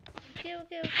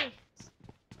 Okay.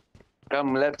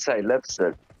 Come left side.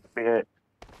 Okay.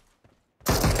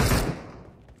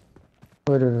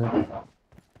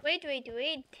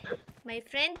 Wait. My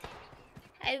friend,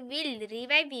 I will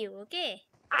revive you, okay?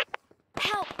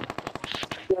 Help!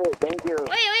 Okay, thank you.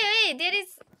 Wait, there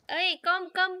is... Hey, come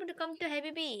to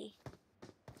Happy Bee.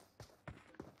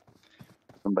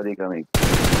 Somebody coming.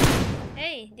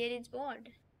 Hey, there is board.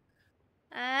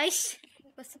 Aish,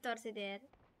 what's the torso there?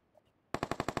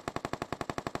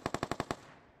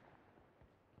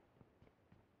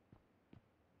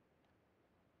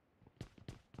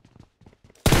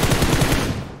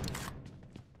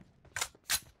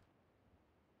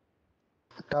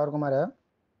 Tower को मारे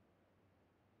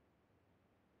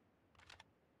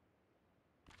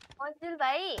Monjul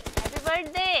bhai, happy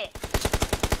birthday!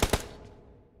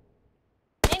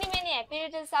 Many happy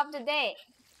returns of the day.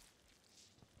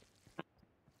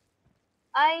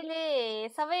 अहिले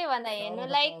सबैभन्दा हेर्नु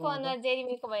लाइकको अनुहार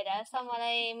जेरिमीको भइरहेको छ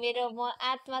मलाई मेरो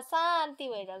आत्मा शान्ति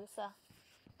भइरहेको छ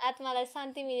आत्मालाई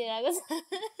शान्ति मिलिरहेको छ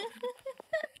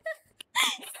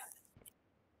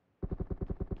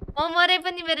म मरे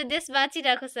पनि मेरो देश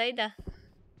बाँचिरहेको छ है त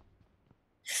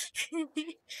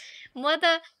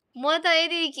म त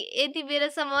यति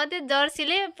बेलासम्म चाहिँ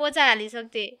जर्सीले पोचा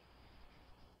हालिसक्थे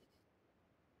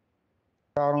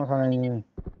टावरमा छ नि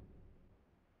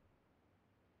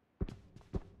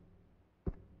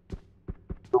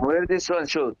Where this one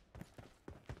shoot?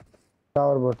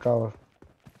 Tower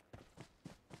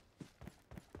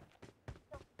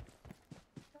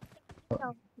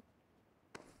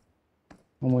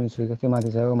मुनि सुइको त्यो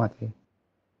माथि छ माथि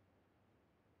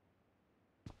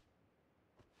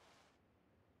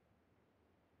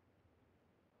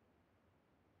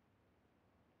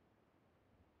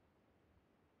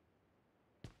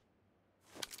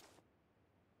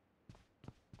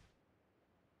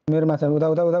मेरो माछा उता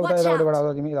उता उता उता Watch यताबाट out.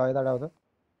 आउँछ तिमी यताबाट आउँछ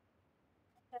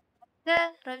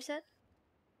रवि सर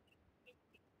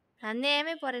हान्ने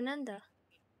एमै परेन नि त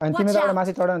अनि तिमी Watch यताबाट out.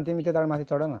 माथि चढ न तिमी त्यताबाट माथि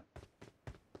चढ न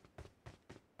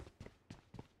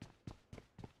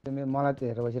तिमी मलाई त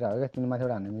हेरेर बसिरहेको क्या तिमी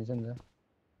माथिबाट हान्न मिल्छ नि त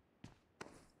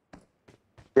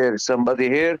Here, somebody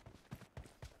here?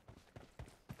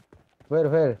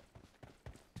 Where?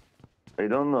 I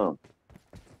don't know.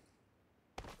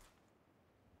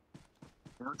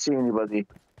 I don't see anybody.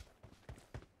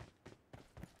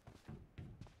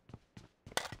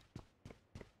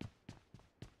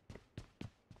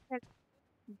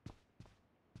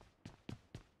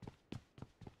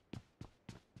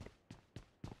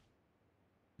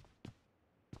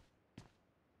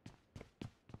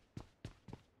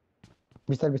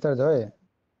 बिस्तारै बिस्तारै जाऊ है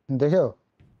देख्यौ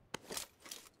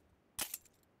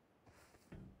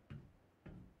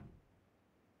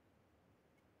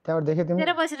त्यहाँबाट देख्यौ तिमी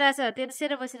तेरो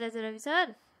बसिरहेछ रवि सर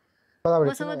कताबाट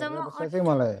मसँग त बसिरहेको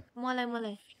मलाई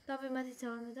मलाई तपाईँ माथि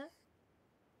चढ्नु त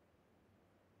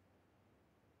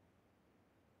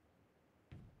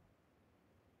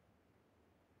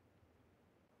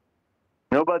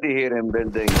Nobody here in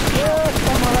building.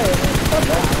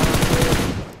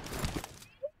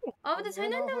 अब त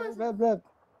छैन नि त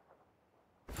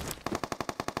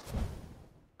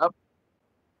Up.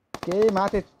 केही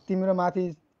माथि तिम्रो माथि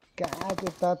कहाँ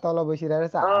त्यता तल बसिरहेको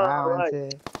छ मान्छे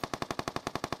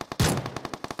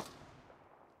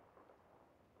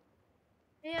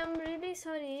Hey, I'm really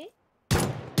sorry.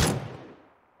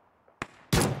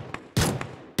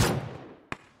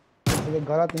 मान्छेले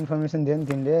गलत इन्फर्मेसन दियो नि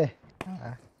तिमीले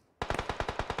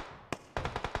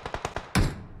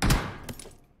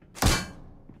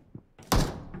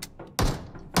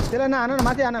त्यसलाई नहान न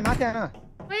माथि हान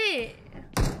Wait.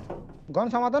 गन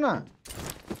समात न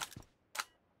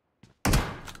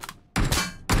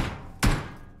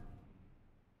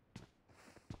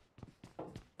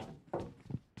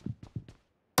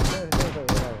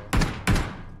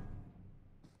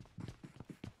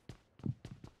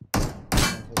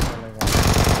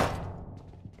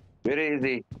Very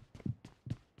easy.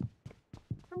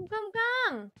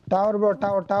 Come. Tower bro,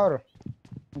 tower.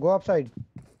 Go upside.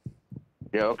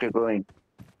 Yeah, okay, going.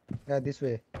 Yeah, this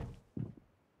way.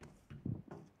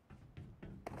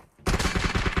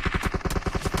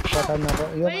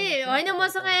 Wait, होइन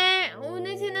मसँग उ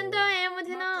नै थिएन नि त एमो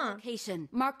थिएन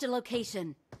Marked a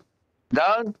location.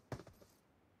 Down.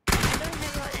 I don't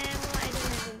have a ammo, I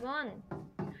don't have a gun.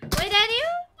 Wait, are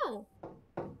you?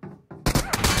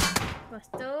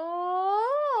 कस्तो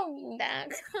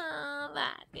दाखा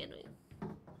भागेर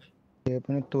यो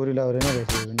पनि तोरी लाउरे नै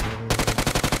रहेछ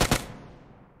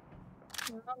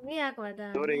यो पनि आएको भए त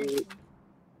Sorry.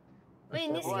 ओइ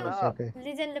निस्क्यौ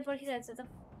लिजेन्डले पर्खिरहेको छ त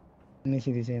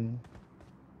निस्किदिछ म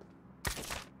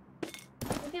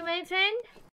ओके माई फ्रेन्ड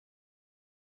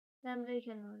राम्रै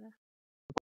खेल्नु होला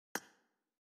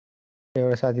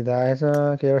एउटा साथी त आएछ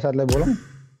के एउटा साथीलाई बोलाऊ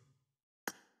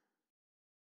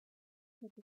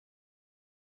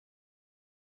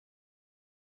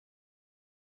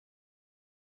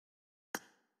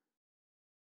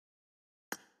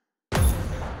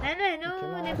हेर्नु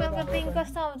नेपालको पिङ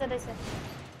कस्तो आउँछ रहेछ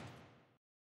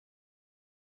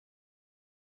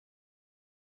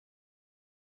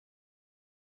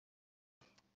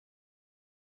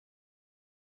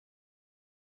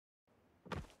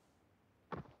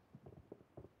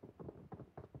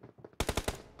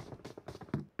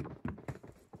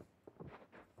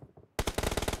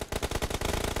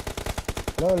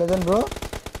Hello, legend bro.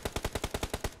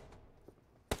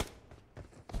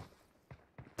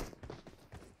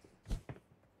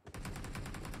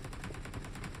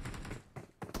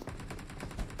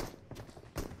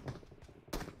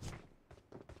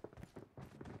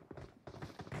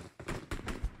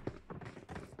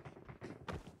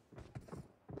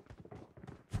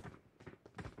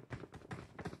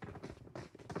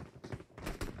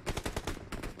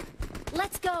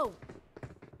 Let's go.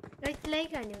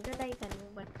 like हान्यो त लाइक हान्यो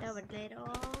भट्टा भट्टाएर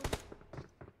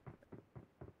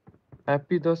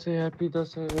ह्यापी दशैं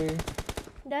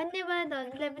धन्यवाद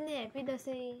हजुरलाई पनि happy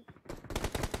Dashain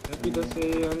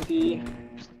aunty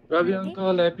Rabi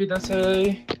uncle happy Dashain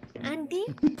aunty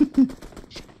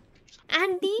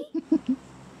aunty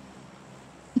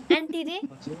aunty रे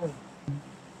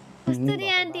कस्तो रे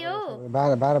आन्टी हो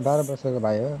 12 वर्षको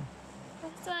भाइ हो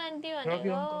कस्तो आन्टी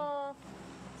भनेको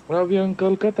रवि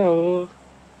अंकल कता हो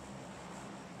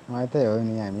यतै हो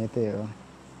नि हामी यतै हो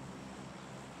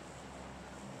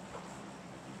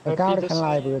कहाँबाट खेल्न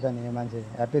आइपुग्यो त नि मान्छे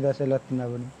ह्यापी दशैं ल तिमीलाई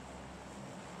पनि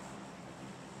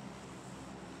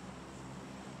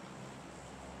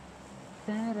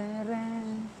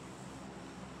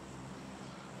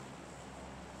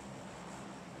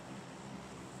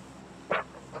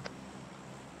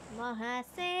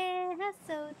हाँसे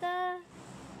हाँसौ त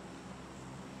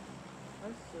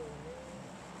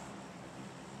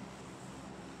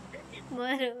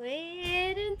मरवे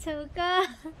रुन्छौ का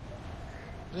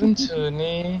रुन्छु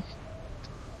नि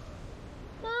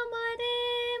म मरे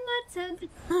मर्छौ त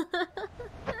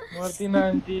मर्दिन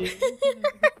आन्टी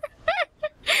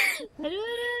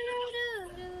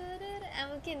अब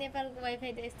के नेपालको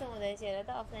वाइफाई त यस्तो हुँदैछ हेर त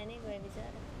अफलाइनै गयो बिचरा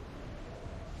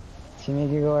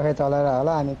छिमेकीको वाइफाई चलाएर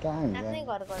होला अनि कहाँ हुन्छ आफ्नै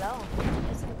घरको होला हौ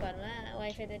यसको घरमा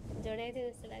वाइफाई त जोडेको थियो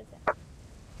जस्तो लाग्छ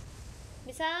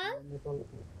विशाल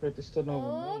त्यस्तो ओ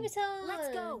नभन्नु विशाल Let's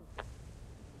go.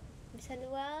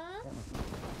 विशालुआ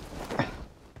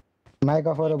माइक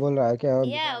अफ गरेर बोल रहा है क्या हो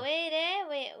या वे रे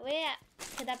वे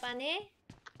खेदा पाने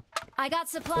I got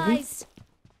supplies.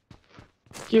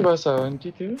 के भाषा हो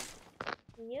आन्टी त्यो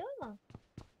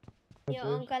यो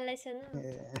अङ्कललाई सुन्नु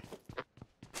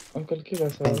अङ्कल के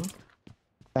भाषा हो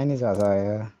चाइनिज भाषा हो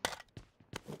यो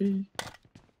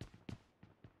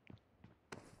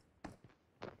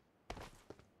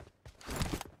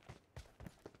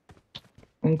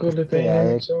अङ्कलले त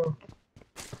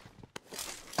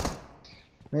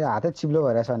मेरो हातै चिप्लो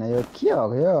भएर छ भने यो के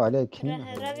भएको यो अहिले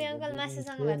रवि अङ्कल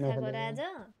मासुसँग भात खाएको र आज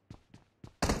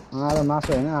आज मासु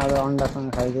होइन आज अन्डासँग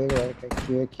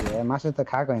खाइदिएको के मासु त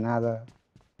खाएको होइन आज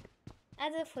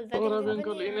आज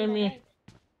फुलपाती एनिमी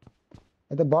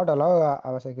यो त बट होला हौ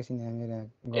आवश्यक किसिम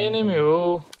एनिमी हो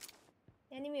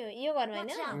एनिमी हो यो घरमा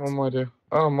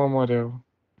होइन म मर्यो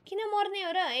किन मर्ने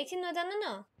हो र एकछिन नजानु न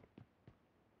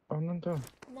आउनु त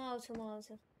म आउँछु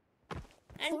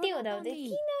आन्टी हुँदा हुँदै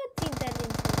किन चिन्ता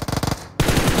लिन्छ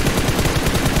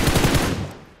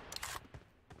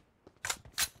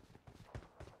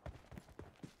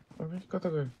अबे कता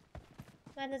गयो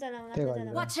मार्न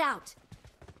चलाऊ Watch out.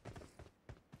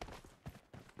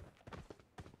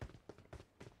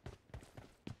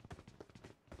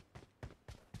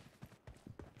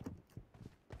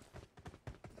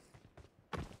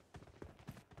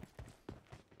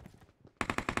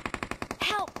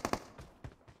 Help.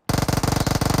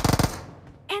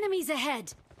 Enemies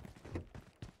ahead.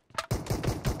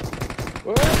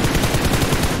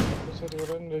 कसरी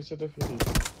होला नि रहेछ त फेरि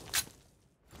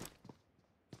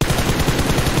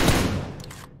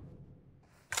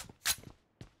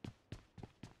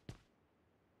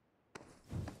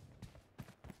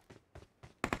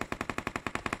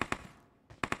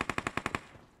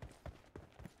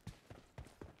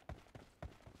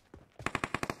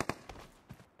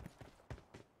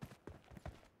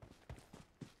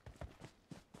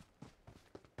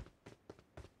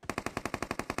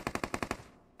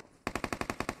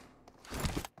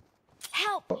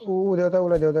Help. देउता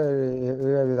उसलाई देउता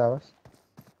रिभाइभ आवाज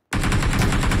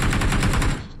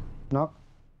नक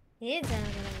हे जान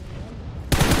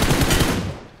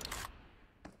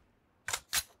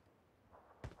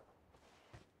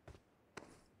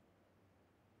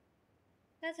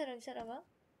कहाँ छ रवि सर अब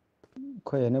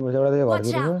खोइ हेर्ने पर्छ एउटा चाहिँ Watch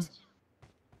घरतिर out.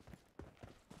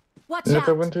 Watch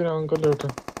यता out. पनि थिएन अङ्कल एउटा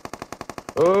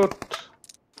ओ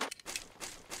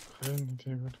खै नि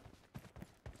त्यहीबाट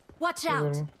Watch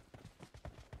out.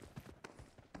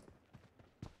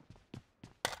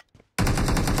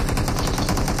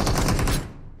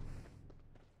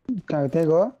 कहाँ त्यही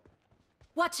गयो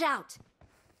Watch out.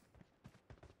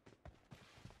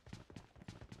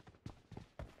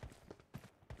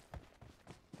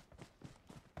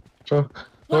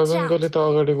 Watch अङ्कलले out. त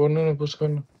अगाडि बढ्नु न पुस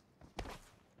गर्नु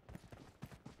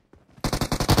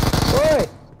ओइ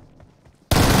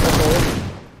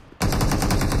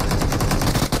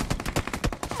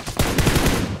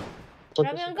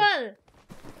रवि अंकल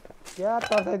क्या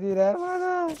तर्साइ दिइरहे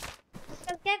मलाई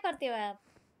अंकल क्या करते हो आप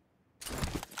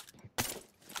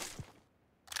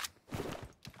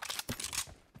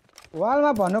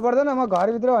वालमा भन्नु पर्दैन म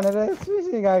घरभित्र भनेर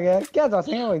सुइसी गएको यार क्या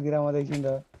झसेङ भइदिएर म एकछिन त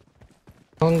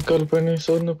अङ्कल पनि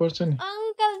सोध्नु पर्छ नि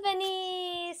अंकल पनि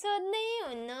सोध्नै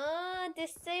हुन्न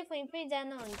त्यसै फुइ फुइ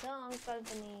जानुहुन्छ अंकल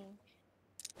पनि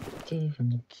त्यही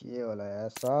पनि के होला यार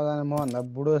सबजना मभन्दा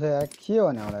बुढो छ यार के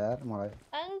भने होला यार मलाई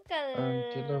अंकल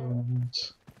आन्टीलाई भन्नुहुन्छ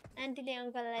आन्टीले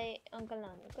अंकललाई अंकल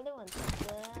नभन्नु कसले भन्छ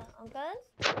अंकल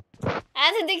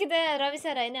आजदेखि त रवि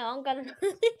सर हैन अंकल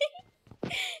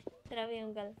रवि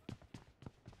अंकल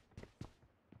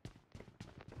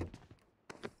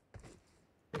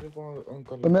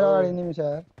अङ्कल मेरो अगाडि निमी छ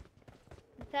यार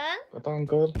कता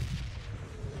अङ्कल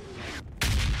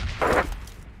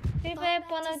कृपया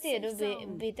पनौतीहरू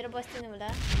भित्र बस्दिनु होला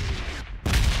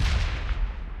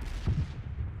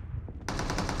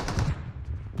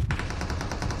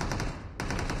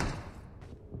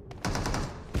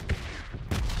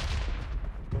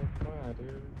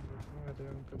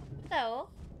हो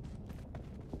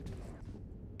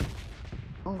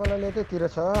अङ्कल अहिले त्यतिर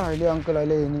छ अहिले अङ्कल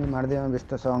अहिले यिनी मार्दैमा व्यस्त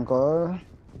छ अङ्कल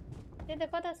त्यही त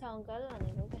कता छ अङ्कल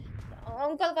भनेको क्या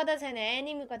अङ्कल कता छैन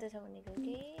एनिमी कता छ भनेको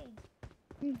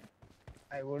कि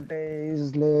हाई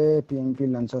भोल्टेजले पिएमपी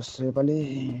लान्छ यसपालि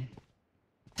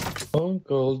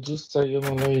अङ्कल जुस चाहियो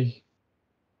मलाई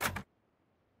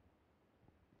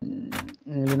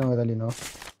लिनु हो त लिनु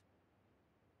हो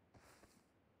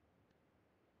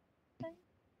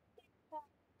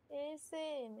ऐसे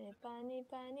में पानी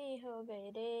पानी हो गए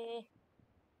रे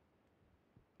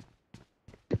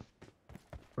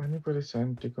पानी परेछ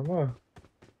आन्टीकोमा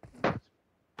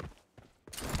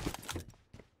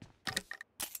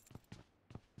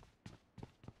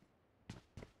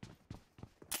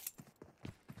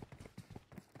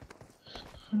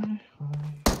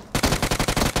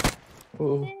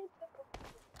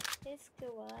इसके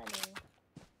वाले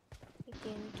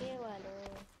के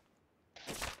वालों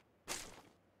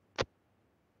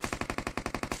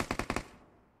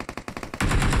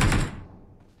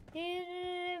फिर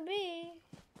भी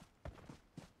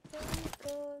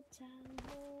तुमको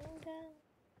चाहूंगा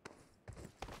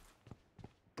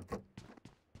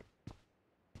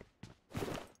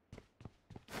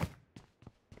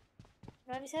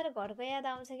रवि सर घरको याद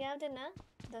आउँछ कि आउँदैन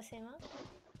दसैँमा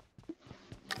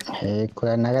ए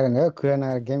कुरा नगर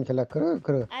गेम खेला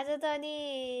कुरो आज त अनि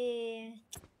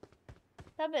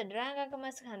तपाईँहरू राँगाको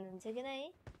मासु खानुहुन्छ कि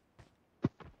नै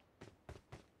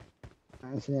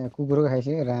कुकुरको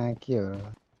खाइसक्यो रा के हो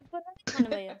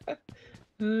खानुभयो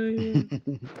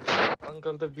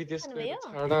अङ्कल त विदेश गएर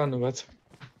छाडा हुनुभएको छ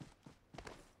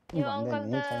यो अङ्कल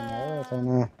त छैन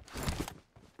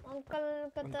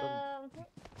अङ्कलको त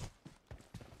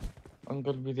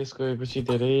अङ्कल विदेश गएपछि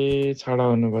धेरै छाडा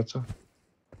हुनुभएको छ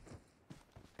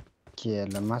के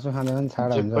ल मासु खाँदा पनि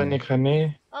छाडा हुन्छ पनि खाने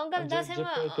अङ्कल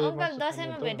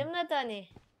दसैँमा भेटौँ न त अनि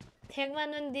ठेकमा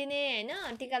नुन दिने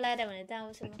हैन टिका लगाएर भने त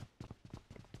आउँछु म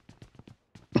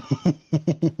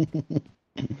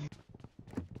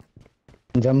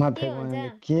जम्मा के फेक हुन्छ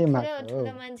के माग्छ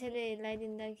ठुलो मान्छेले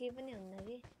लगाइदिँदा के पनि हुन्न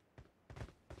कि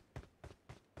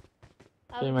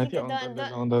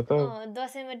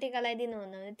दसैँमा टिका लगाइदिनु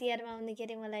हुन्न भने तिहारमा आउने के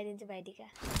अरे म लगाइदिन्छु भाइटिका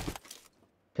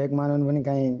फेक मानुन पनि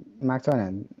कहीँ माग्छ भने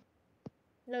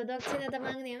ल दक्षिणा त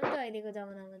माग्ने हो नि त अहिलेको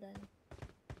जमानामा त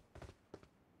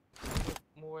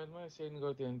मोबाइलमा सेन्ड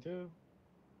गरिदियो हुन्थ्यो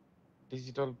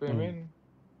डिजिटल पेमेन्ट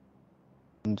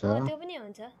हुन्छ त्यो पनि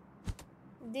हुन्छ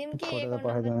दिम के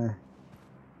एकाउन्ट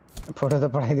नम्बर फोटो त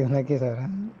पठाइदिउँ न के छ र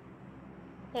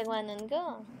फेक मानुनको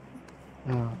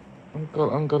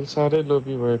अङ्कल साह्रै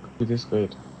लोभी भएको विदेश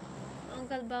गएर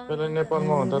अङ्कल बाउन पहिला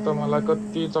नेपालमा हुँदा त मलाई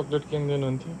कति चक्लेट किनिदिनु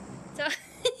हुन्थ्यो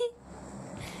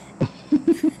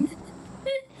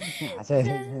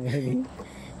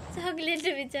चक्लेट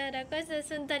बिचरा कस्तो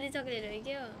सुन्तली चक्लेट हो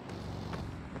क्या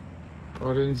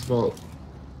ओरेन्ज बल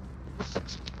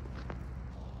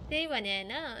त्यही भने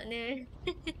होइन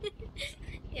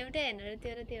एउटै होइन र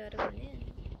त्यो र त्यो भने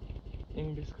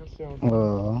इङ्ग्लिस कसै आउँछ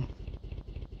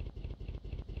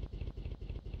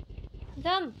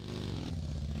जम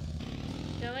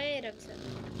रमाइरहेको छ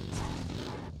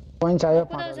पोइन्ट आयो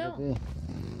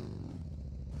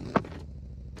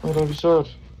रवि सर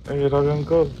ए रवि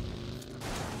अङ्कल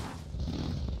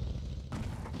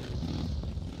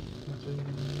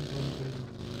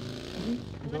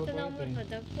म त नम्बर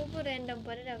खोज्दा को ऱ्यान्डम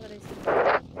परिरहेको रहेछ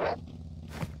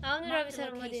आउनु रवि सर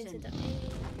म दिन्छु त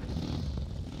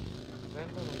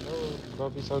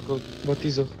रवि सरको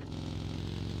भतिजो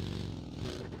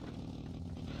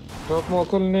टपमा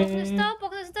खोल्ने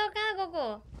पक्नुहोस् त कहाँ गएको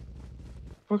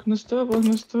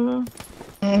पक्नुहोस् त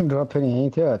ड्रप फेरि यहीँ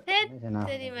थियो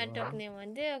तेरीमा टक्ने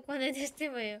भन्थ्यो कुनै त्यस्तै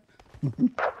भयो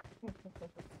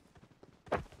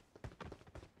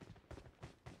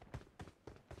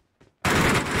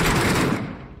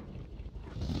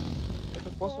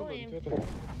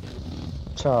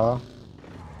छ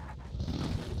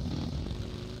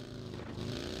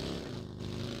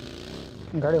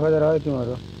गाडी खोजेर आयो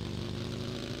तिमीहरू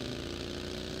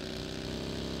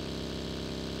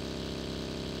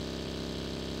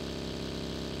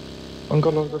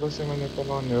अङ्कल अर्को दसैँमा नेपाल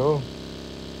आउने हो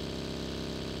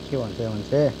के भन्छ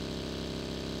मान्छे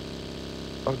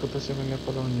अर्को दसैँमा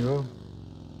नेपाल आउने हो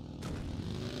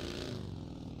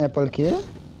एप्पल के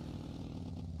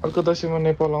अर्को दसैँमा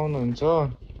नेपाल आउनुहुन्छ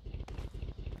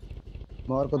म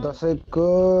अर्को दसैँमा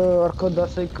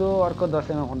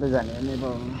खोज्दै जाने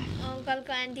नेपाल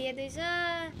अङ्कलको आन्टी यतै छ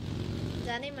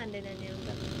जानै मान्दैन नि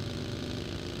अङ्कल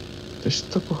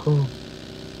त्यस्तो पो हो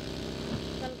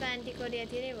अङ्कलको आन्टी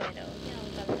कोरियातिरै भएर हो क्या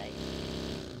अङ्कललाई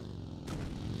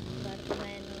घरको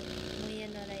माया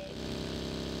नरहेको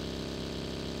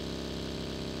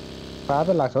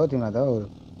पापै लाग्छ हौ तिमीलाई त हौ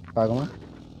पाएकोमा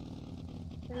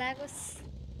लागोस्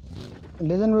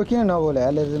लेजेन्ड ब्रो किन नबोले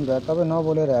यार लेजेन्ड भाइ तपाईँ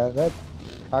नबोलेर यार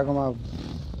आगोमा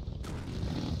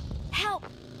Help!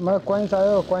 मलाई कोइन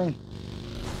चाहियो कोइन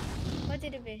कति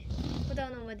रुपियाँ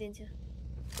कुदाउन म दिन्छु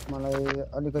मलाई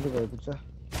अलिकति भइपुग्छ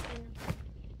किन?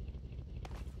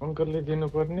 अङ्कलले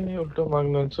दिनुपर्ने उल्टो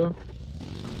माग्नुहुन्छ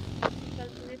अङ्कल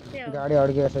त त्यस्तै हो गाडी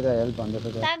अड्किएछ त हेल्प भन्दैछ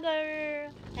त सागर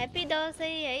ह्याप्पी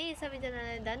दसैँ है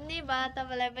सबैजनालाई धन्यवाद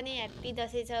तपाईँलाई पनि ह्याप्पी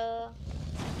दसैँ छ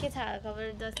के छ हालखबर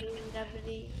दसैँ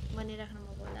राम्ररी मनाइराख्नु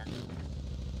भएको होला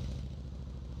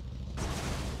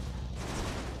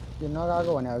के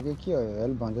नगएको भने अब के हो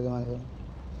हेल्प भन्छ त मान्छे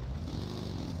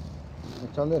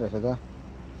चल्दै रहेछ त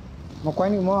म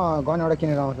गन एउटा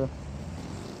किनेर आउँछु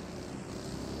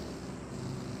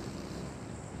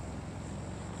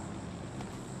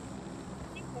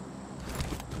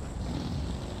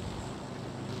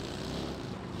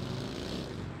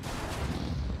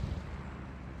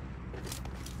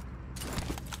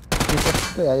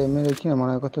कस्तो आयो मेरो किन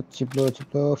मलाई कस्तो चिप्लो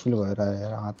चिप्लो फिल भएर आयो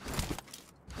हात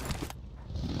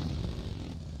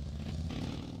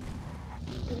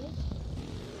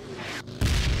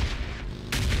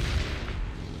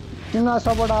किन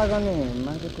सपोर्ट आएको नि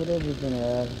मान्छे कुरै बुझ्दैन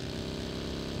यार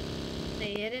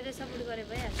हेरेर सपोर्ट गरे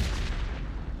भइहाल्छ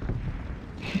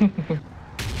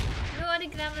लु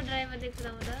अलिक राम्रो ड्राइभर देख्छु त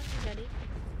गाडी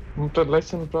म त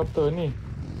लाइसेन्स प्राप्त हो नि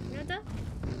लु त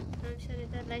सरी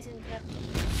त लाइसेन्स प्राप्त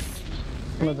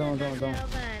जाउँ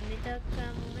अब हामी त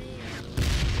काममै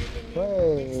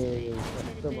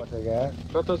कस्तो भन्छ यार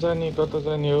कता जाने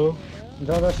हो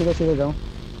जाँदा सिधै सिधै जाउँ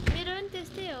मेरो पनि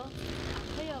त्यस्तै हो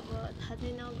खै अब थाहा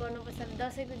छैन गर्नुपर्छ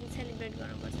दसैँको दिन सेलिब्रेट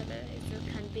गर्नुपर्छ र यसो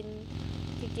खानपिन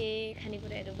के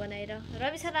खानेकुराहरू बनाएर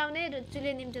रवि सर आउने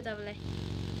चुले निम्तो तपाईँलाई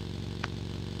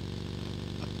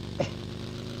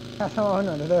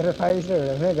आउनु भने त 5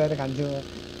 स्टारहरू गएर खान्छु म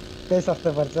त्यही सस्तो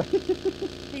पर्छ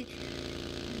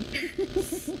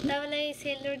तपाईँलाई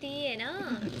सेलरोटी होइन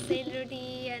सेलरोटी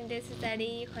अनि त्यस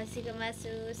पछाडि खसीको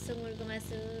मासु सुँगुरको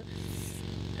मासु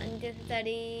अनि त्यस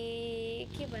पछाडि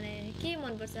के बनाए के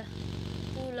मनपर्छ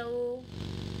पुलाउ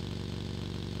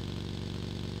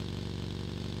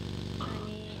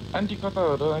अनि आन्टी कता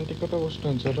हो र आन्टी कता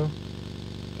बस्नुहुन्छ र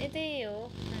यतै हो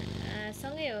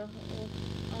सँगै हो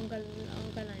अङ्कल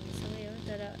हामी सँगै हो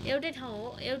तर एउटै ठाउँ हो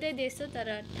एउटै देश हो तर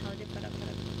ठाउँ चाहिँ फरक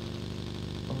फरक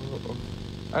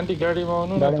आन्टी गाडीमा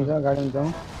आउनु न गाडीमा जाउँ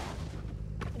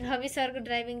रवि सरको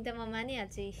ड्राइभिङ त म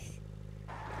मानिहाल्छु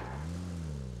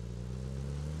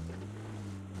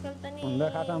हुँदा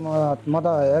खासमा म त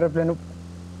एरोप्लेन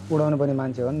उडाउनु पर्ने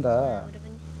मान्छे हो नि त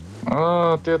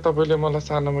त्यो तपाईँले मलाई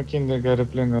सानोमा किनिदिएको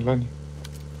एरोप्लेन होला नि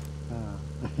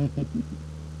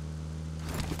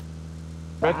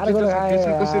ब्याट्री त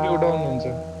कसरी उडाउनुहुन्छ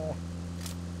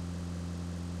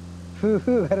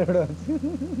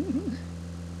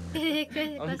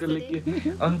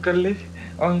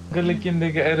अङ्कलले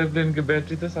किनिदिएको एरोप्लेनको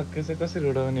ब्याट्री त सकेछ कसरी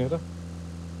उडाउने हो र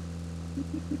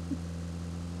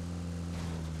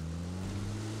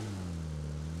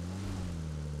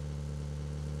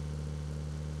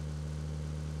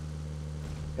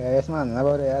यसमा भन्दा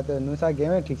बरु यार त्यो नुसा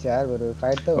गेमै ठिक छ यार बरु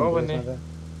फाइट त हुन्छ यसमा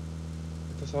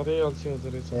त साह्रै अल्छी हुँदो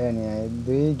रहेछ ए नि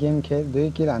 2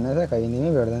 किल हान्ने छ खैनीमै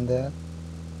भेट्दैन त यार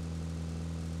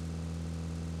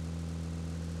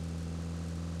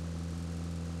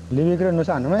लिभिक र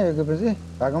नुसा हान्नुमा एकपछि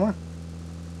बाकोमा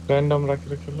ऱ्यान्डम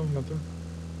राखेर खेलौँ न त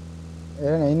ए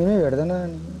यिनीमै भेट्दैन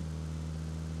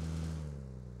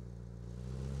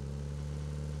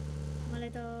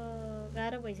मलाई त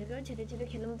गाह्रो भइसक्यो छिटो छिटो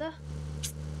खेलौँ त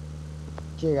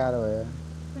के गाह्रो भयो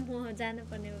म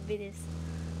जानुपर्ने हो विदेश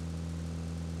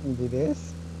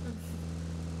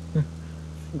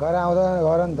घर आउँदा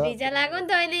गर नि त भिजा लाग्यो नि त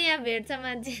अहिले यहाँ भेट्छ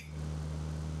मान्छे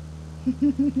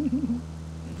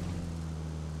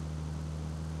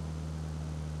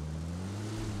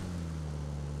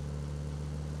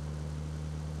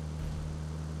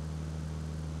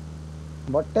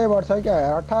बट्टै बढ्छ क्या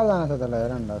 18 जना छ त्यसलाई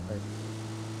हेर न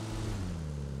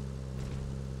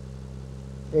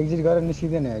एक्जिट गरेर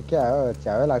निस्किँदैन क्या हो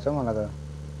च्यावै लाग्छ मलाई त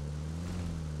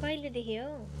कहिलेदेखि हो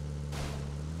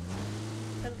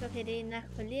कलका फेरि नाक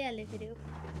खोलिहाल्यो फेरि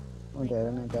हेर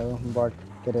न त्यहाँ बट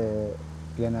के अरे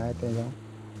प्लेन आयो त्यहीँ जाउँ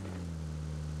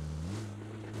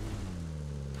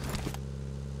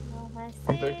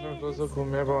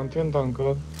घुमेको हुन्थ्यो नि त अङ्कल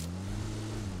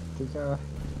ठिक छ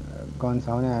गन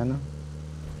साउने आएन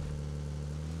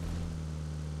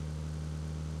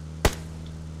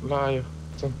ल आयो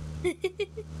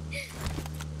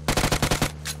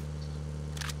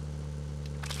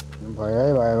भयो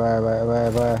है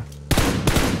भयो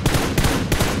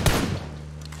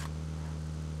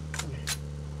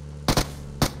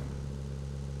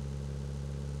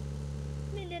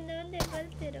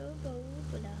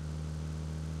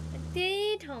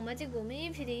त्यही ठाउँमा चाहिँ घुमेँ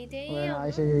फेरि त्यही आउनु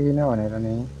आइसकेन भनेर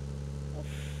नि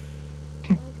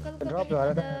अङ्कलको ड्रप कुरा भएर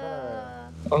त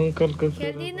अङ्कलको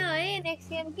खेल्दिन है नेक्स्ट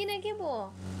गेम किन के भयो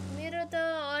मेरो त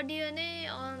अडियो नै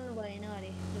अन भएन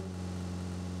अरे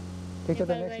ठिक छ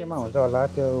त नेक्स्ट गेममा हुन्छ होला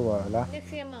त्यो भयो होला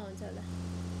नेक्स्ट गेममा हुन्छ होला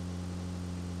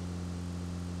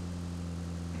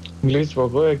ग्लिच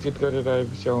भएको एक्जिट गरेर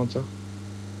आएपछि आउँछ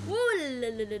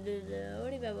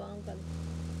ओडी बाबा अङ्कल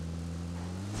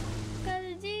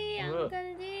अङ्कलजी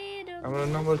अङ्कलजी हाम्रो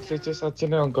नम्बर 3 चाहिँ साँच्चै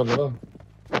नै अङ्कल हो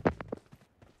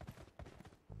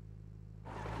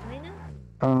होइन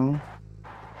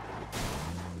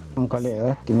अङ्कलै हो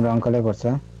तिम्रो अङ्कलै पर्छ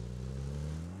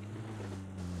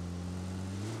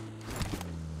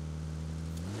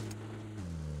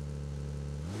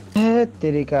ए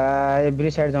तेरिका एभ्री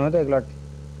साइड जाउँ त एकलट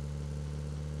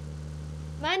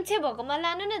मान्छे भएकोमा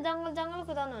लानु न जङ्गल जङ्गल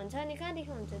कुदाउनु हुन्छ अनि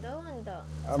कहाँदेखि हुन्छ त हौ अन्त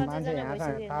मान्छे यहाँ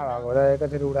थाहा भएको र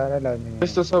एकैचोटि उडाएर ल्याउने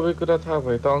त्यस्तो सबै कुरा थाहा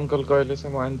भयो त अङ्कलको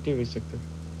अहिलेसम्म आन्टी भइसक्यो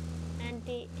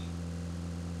आन्टी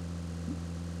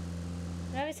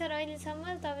रवि सर अहिलेसम्म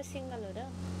तपाईँ सिङ्गल हो र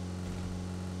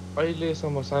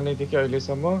अहिलेसम्म सानैदेखि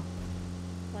अहिलेसम्म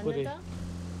भन्नु पुरै त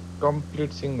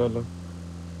कम्प्लिट सिङ्गल हो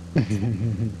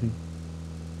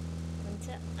हुन्छ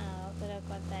कुरा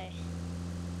गर्दा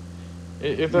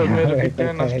यो त मेरो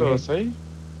विद्या नष्ट होस् है यो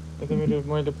त मेरो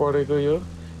मैले पढेको यो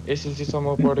एसएलसी सम्म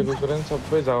पढेको कुरा नि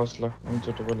सबै जाओस् ल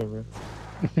एकचोटि बोले भयो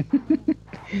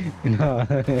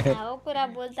हो कुरा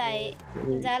बोल्दा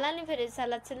जाला नि फेरि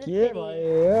साला के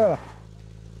भयो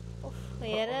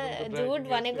हेर झुट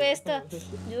भनेको यस्तो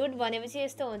झुट भनेपछि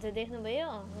यस्तो हुन्छ देख्नुभयो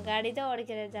गाडी त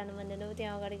अड्केर जानु भन्दैन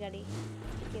त्यहाँ अगाडि गाडी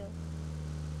के हो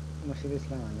म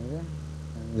सिरियसली भनेको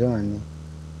जाउँ हामी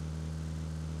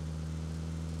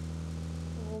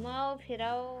घुमाऊ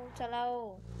फिराऊ चलाऊ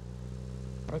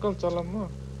अङ्कल चलाम म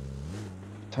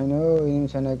छैन हौ यिनी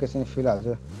छैन एकैछिन फिल हाल्छ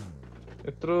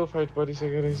यत्रो फाइट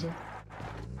परिसकेको रहेछ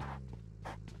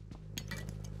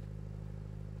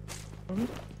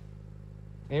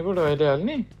यहीँबाट अहिले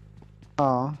हाल्ने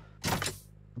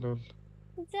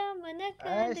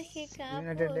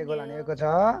युनाइटेडले गोल हानेको छ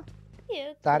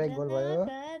 4-1 गोल भयो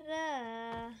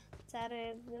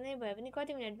 4-1 नै भयो पनि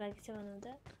कति मिनेट बाँकी छ भन्नु त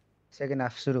सेकेन्ड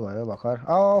हाफ सुरु भयो भर्खर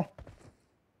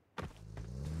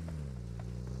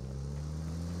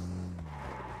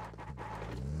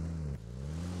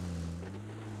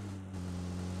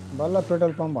बल्ल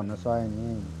पेट्रोल पम्प भन्न सके नि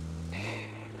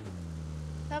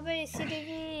तपाईँ सिटी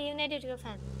कि युनाइटेडको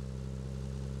फ्यान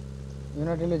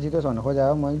युनाइटेडले जितोस् भन्न खोजे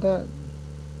हो मैले त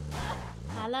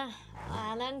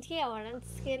हालान्ड कि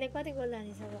हरान्स्केले कति गोल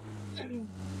हानिसक्यो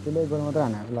त्यसले गोल मात्र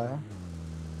हानेको लाग्यो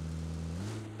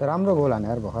त राम्रो गोल हाने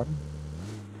यार भर्खर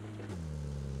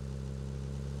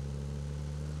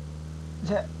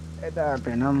यता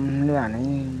भेनमले हाने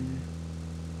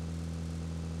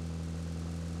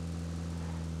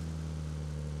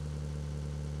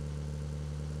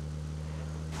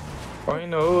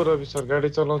होइन हो रवि सर गाडी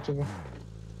चलाउँछु म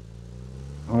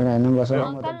होइन बस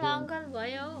अङ्कल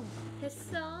भयो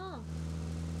यसो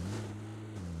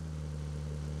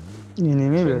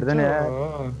यिनीमै भेट्दैन यार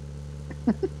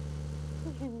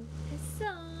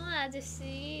यसो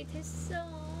आजसी त्यसो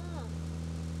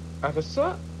आरसा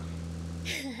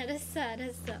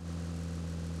रस्सा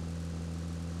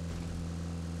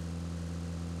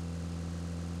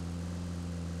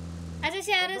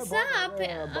आजसी आरसा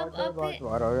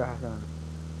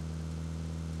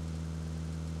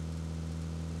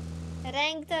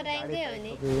र्याङ्क त र्याङ्कै हो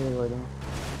नि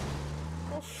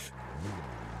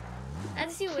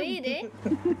आजसी हो रे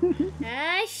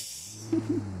हाश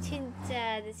छिन्चा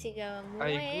आजसीको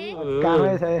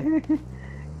कामै छ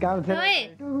काम छ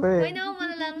होइन हौ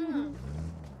मलाई लानु न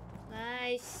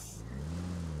हाश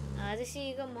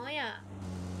आजसीको मया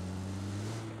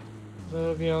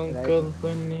रवि अङ्कल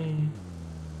पनि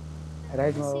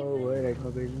राइटमा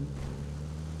गइदिनु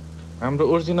हाम्रो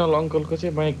ओरिजिनल अङ्कलको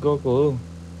चाहिँ बाइक गएको हो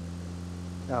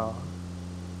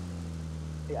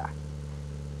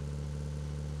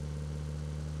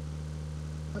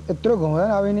यत्रो घुम्दैन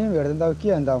अब यिनी भेट्दैन त अब के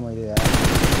अन्त मैले यार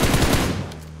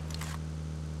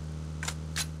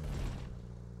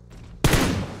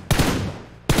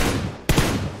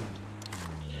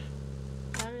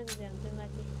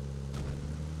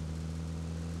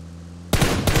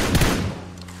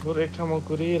बरु एक ठाउँमा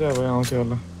कुरिरहेको भए आउँथ्यो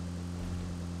होला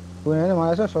कुनै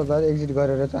मलाई यसो सोच्दा एक्जिट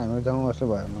गरेर चाहिँ हामी जाउँ जस्तो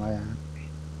भयो मलाई यहाँ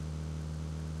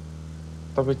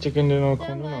तपाईँ चिकन डिनर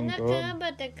खानु न अन्त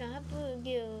कहाँबाट कहाँ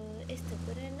पुग्यो यस्तो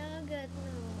कुरा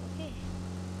नगर्नु ओके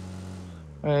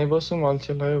बसौँ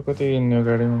अल्छी लाग्यो कति हिँड्ने हो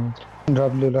गाडीमा मात्र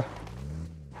ड्रप लिऊ ल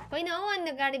होइन हौ अन्त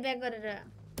गाडी ब्याक गरेर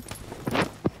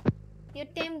यो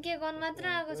टेम के गन मात्र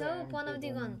आएको छ हौ पनौती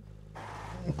गन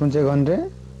कुन चाहिँ गन रे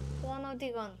पनौती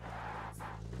गन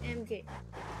एमके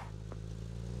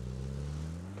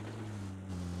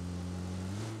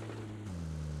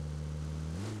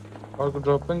अर्को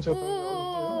ड्रप पनि छ त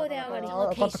ओ त्यहाँ अगाडि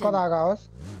कता आएको आवाज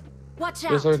Watch यो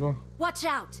out! साइडमा Watch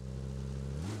out!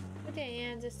 कतै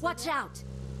यहाँ जस्तो Watch out!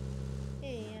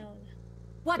 ए यहाँ होला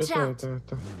Watch यता out! यता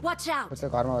यता Watch out! त्यो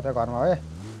घरमा हो है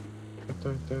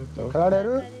यता यता यता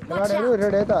खेलाडीहरू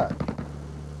रेडी है त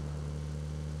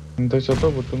हुँदैछ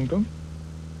त भुटुङटुङ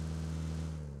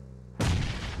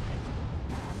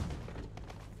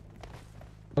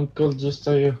अङ्कल जुस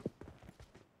चाहियो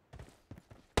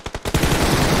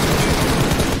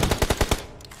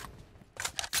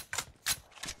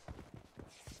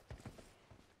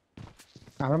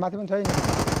हाम्रो माथि पनि छैन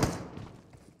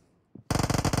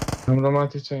हाम्रो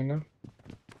माथि छैन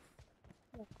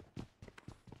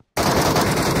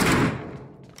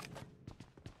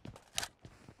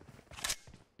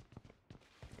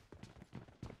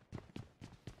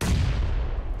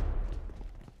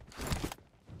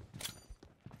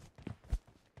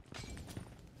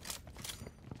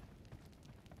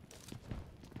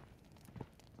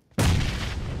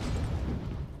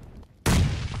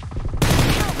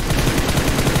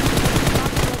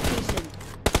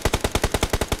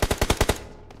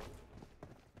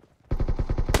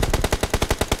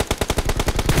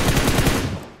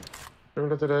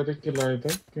एउटा त डाइरेक्ट के लाग्यो त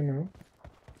किन हो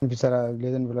बिचरा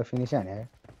लेजेन्ड बोला फिनिस हाने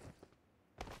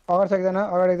अगाडि छ एकजना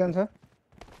अगाडि एकजना छ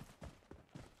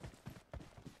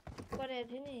परेको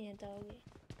थियो नि यहाँ त अघि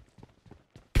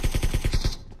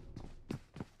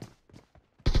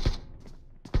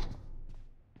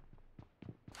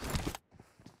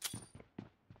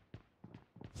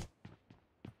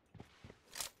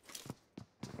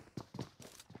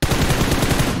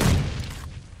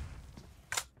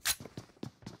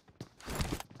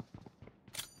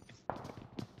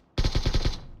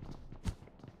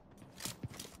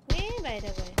बाहिर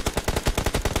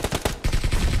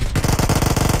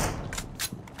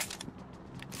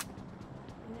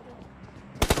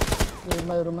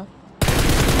गयो रुममा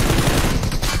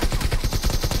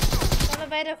तल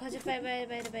बाहिर खस्यो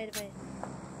बाहिर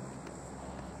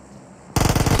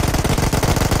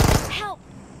Help!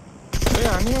 ए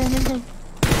हामी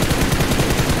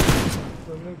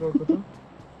गएको त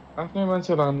आफ्नै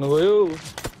मान्छेलाई हान्नु गयो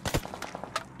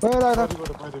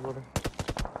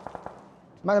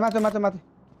माथि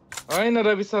होइन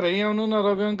रवि सर यहीँ आउनु न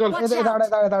रवि अङ्कल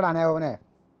यता हाने हो भने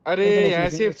अरे यहाँ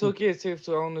सेफ छु के सेफ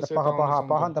छु आउनुहोस्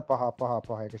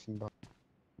पह एकछिन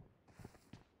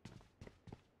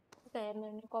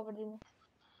कभर दिनु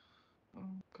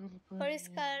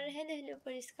परिष्कार हेलो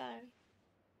परिष्कार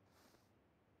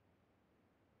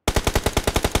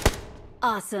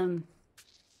Awesome.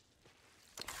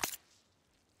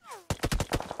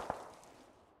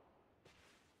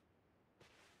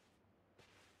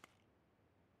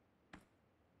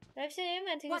 रविसर यही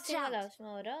माथि सिंगल हाउसमा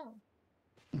हो र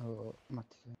हो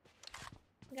माथि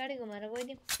गाडी घुमाएर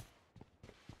गइदिउँ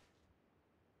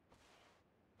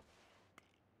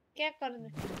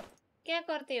क्या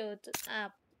करते हो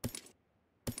आप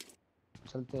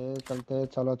चलते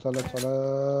चलो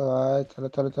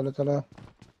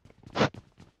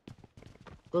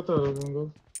कता हो गङ्गो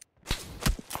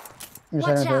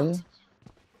Watch out!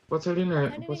 पछाडि नै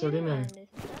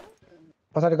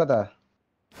पछाडि कता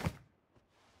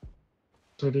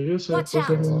Watch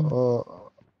out!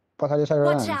 पछाडि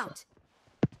साइडबाट Watch out!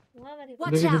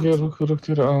 Watch out!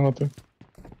 रुखतिर आमा त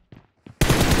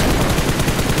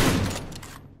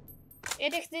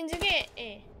एटेक्स दिन्छु के ए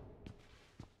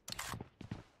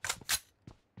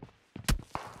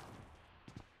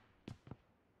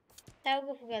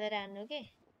टाउको फुकालेर हान्नु के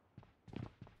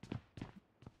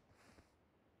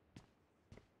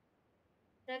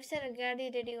रवि सर गाडी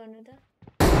रेडी गर्नु त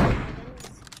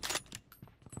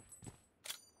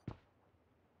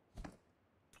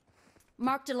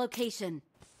Marked a location.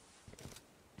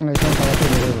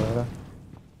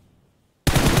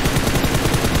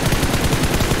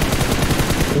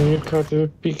 नेट खाते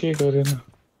पिकै गरेन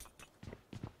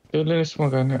त्यसले यसमा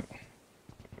खाने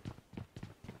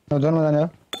जन्म जाने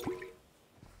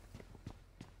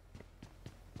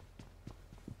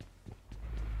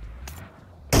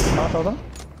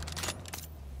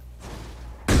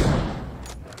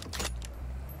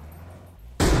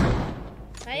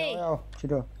हो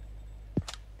छिटो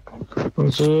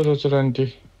हजुर आन्टी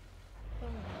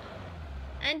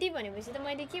आन्टी भनेपछि त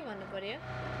मैले के भन्नु पर्यो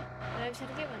रवि सर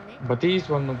के भन्ने भतिज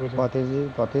भन्नु पर्यो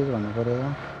भतिज भन्नु पर्यो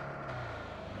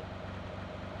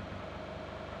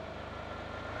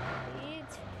भतिज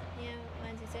यहाँ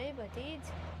मान्छे चाहिँ भतिज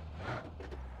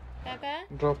काका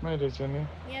ड्रपमै रहेछ नि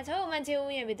यहाँ छ मान्छे उ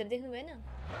यहाँ भित्र देख्नु भएन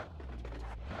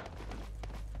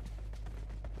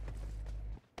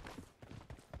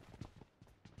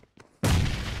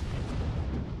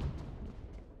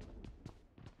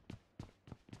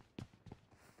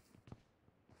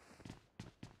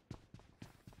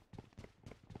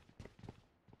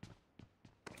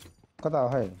कता हो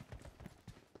है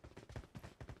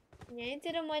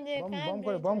यहीँतिर मैले बम कहाँ बम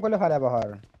ग्रेनेड बम कसले फाले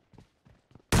बहर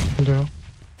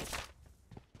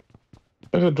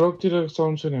ड्रपतिर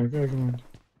साउन्ड सुनेको क्या अघि मैले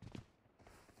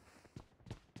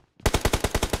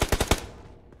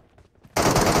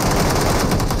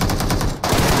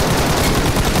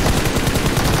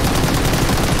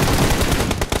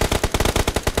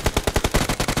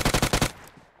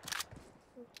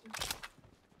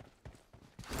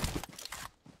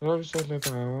रवि सरले त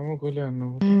हावामा गोली हान्नु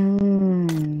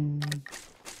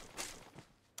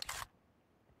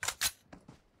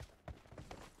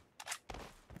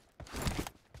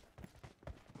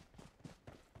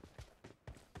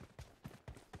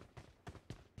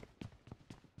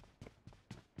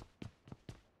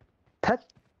थट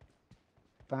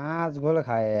 5 गोल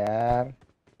खाए यार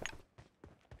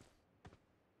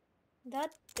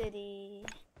धत्तेरी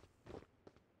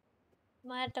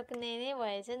मार टक्ने नै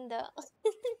भएछ नि त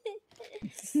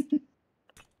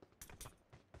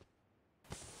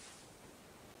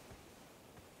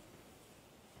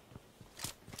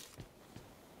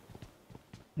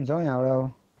जाउँ यहाँबाट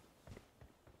अब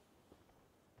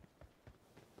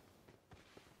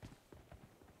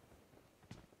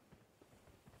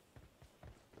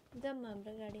जाऊँ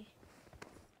हाम्रो गाडी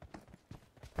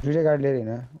दुईटै गाडी लिएर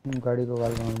हिँड गाडीको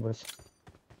कल बनाउनुपर्छ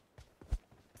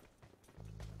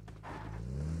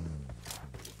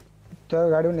त्यो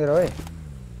गाडी पनि लिएर है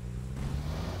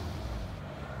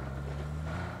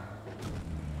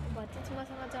भत्तिज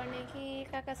मसँग चढ्ने कि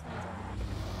काकासँग चढ्ने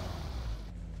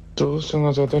जोसँग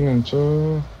जता नि हुन्छ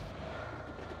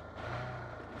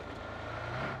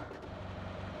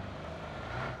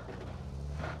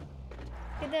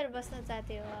किधर बस्न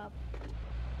चाहते हो आप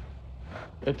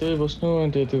यतै बस्नु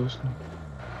अन्त यतै बस्नु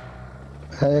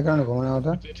एक राउन्ड घुमाउन आउँछ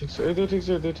यतै ठिक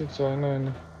छ होइन होइन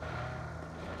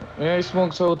यहाँ स्मोक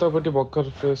छ उतापट्टि भर्खर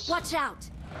फ्रेस Watch out!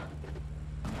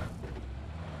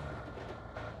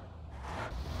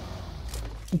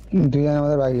 दुईजना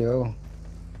मात्रै बाँकी हो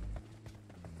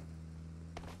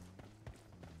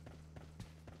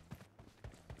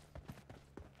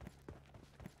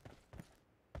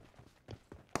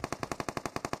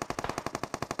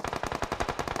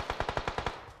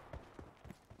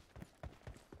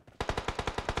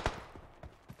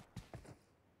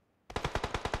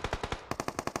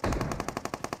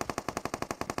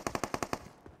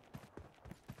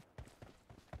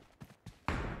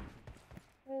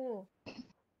ओ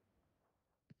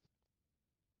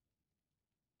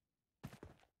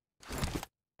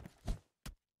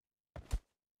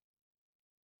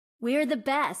We're the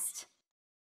best.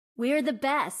 We're the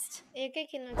best. एकै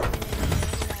खेल्न चाहिँ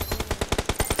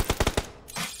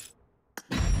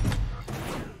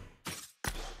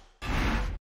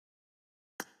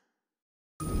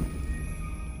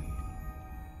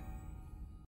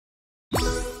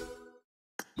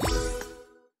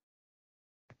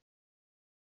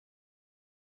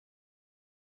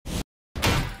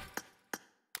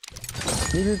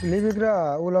लिबिक र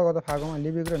ऊ लगाउँदा फागोमा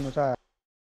लिबिक र नुसा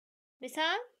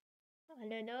विशाल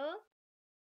हेलो हेलो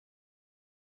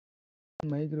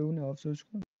माइक र उनी अफ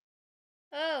उसको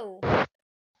औ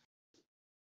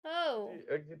औ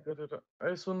एक्जिट गरेर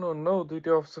ए सुन्नुहुन्न हौ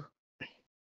दुईटै अफ छ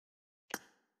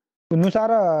नुसा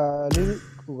र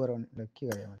लिबिक उ गराउने के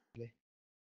गरे मैले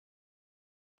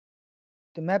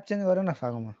त्यो म्याप चेन्ज गरेन न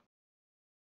फागोमा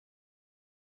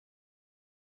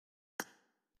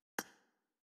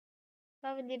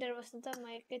तपाईँ लिडर बस्नु त म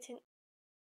एकैछिन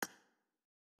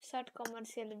सर्ट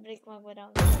कमर्सियल ब्रेकमा गएर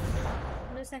आउँछु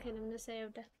नुसा खेलौँ नुसा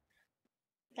एउटा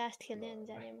लास्ट खेल्दै अनि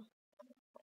जाने म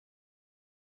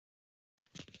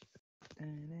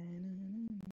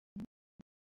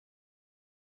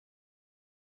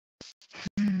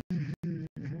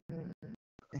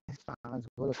पाँच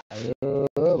गोल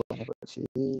खायो भनेपछि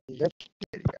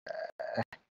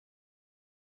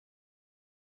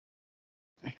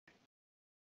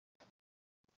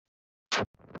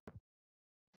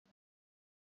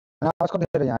आवाज कति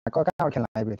खेर यहाँ कहाँ खेल्न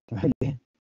आइपुगेको थिएँ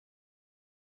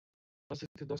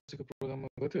मैले दसैँको प्रोग्राममा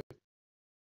गएको थियो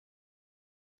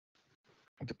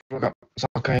त्यो प्रोग्राम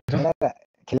सकाएर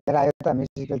खेलेर आयो त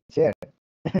म्युजिकल चेयर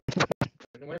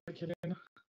मैले खेलेन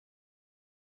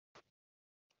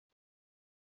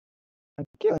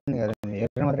के भन्ने गरेर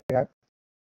हेरेर मात्रै गएको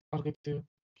अर्को त्यो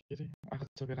के अरे आँखा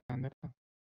चोकेर हान्दैन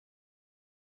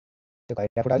त्यो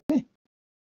घैला फुटाल्ने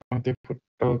त्यो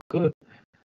फुटाएको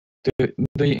त्यो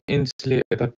 2 इन्चले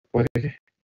यता पर्यो कि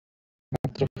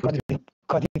मात्र फुट्यो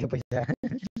कति थियो पैसा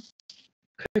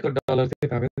खैको डलर चाहिँ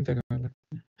थाहा पनि छैन मलाई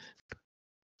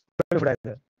कहिले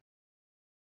फुटायो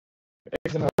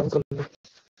एकजना अङ्कलले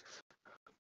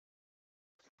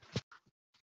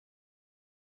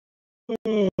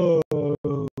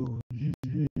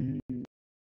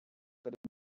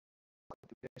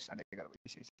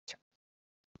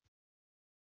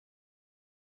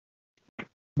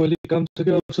भोलि काम छ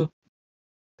कि आउँछु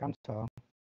काम छ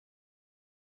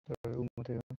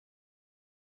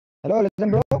हेलो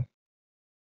लेजेन्ड ब्रो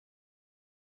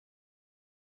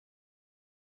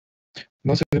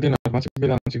दसैँको दिनहरूमा चाहिँ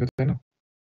बिदा हुन्छेको छैन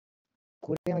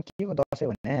कोरियामा के को दसैँ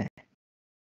भन्ने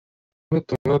हो त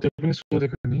त्यो पनि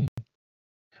सोधेको नि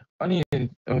अनि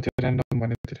त्यो ऱ्यान्डम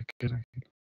भनेतिर के राखेको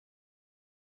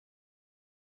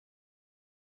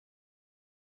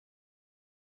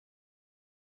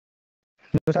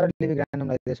सारा लिभिङ ऱ्यान्डम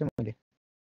लगाइदिएछु मैले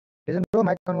लेजेन्ड ब्रो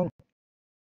माइक अन गर्नु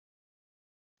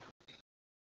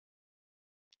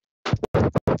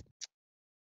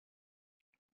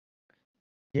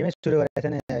गेमै सुरु गरेको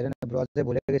छैन हेर न ब्रो अझै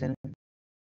बोलेकै छैन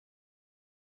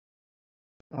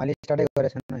अहिले स्टार्टै गरेको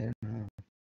छैन हेर न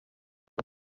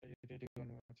रेडी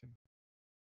गर्नुभएको छैन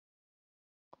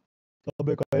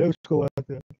तपाईँको होइन उसको आवाज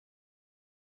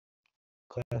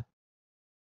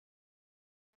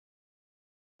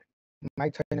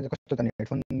माइक छैन कस्तो त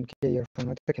हेडफोन के इयरफोन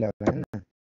मात्रै खेला होला हैन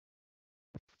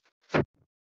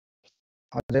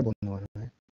अझै भन्नु भएन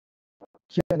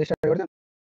के गर्दै स्टार्ट गर्दा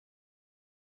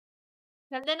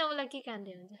खेल्दैन उसलाई के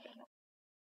कान्दै हुन्छ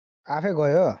आफै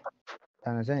गयो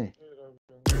जान चाहिँ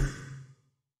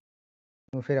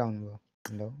फेरि आउनुभयो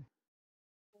हेलो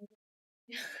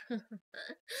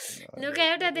लुका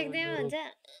एउटा देख्दै हुन्छ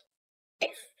ए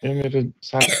मेरो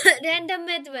साथ ऱ्यान्डम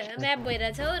म्याप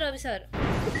भइरहेछ हौ रवि सर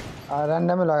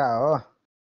ऱ्यान्डमै लगायो हो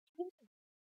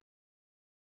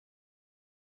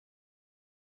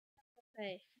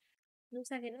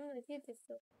नुसा खेल्नु के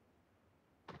त्यस्तो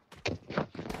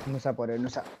नुसा पर्यो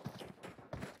नुसा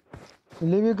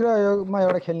लिभिक र योमा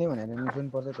एउटा खेल्ने भनेर निस्किनु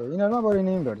पर्छ त्यो यिनीहरूमा बरु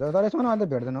यिनी भेट्छ तर यसमा अहिले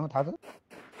भेट्दैन हौ थाहा छ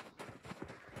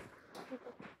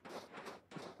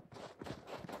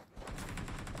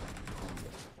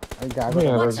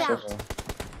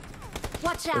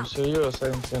Watch out! So you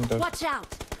science center. Watch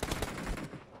out!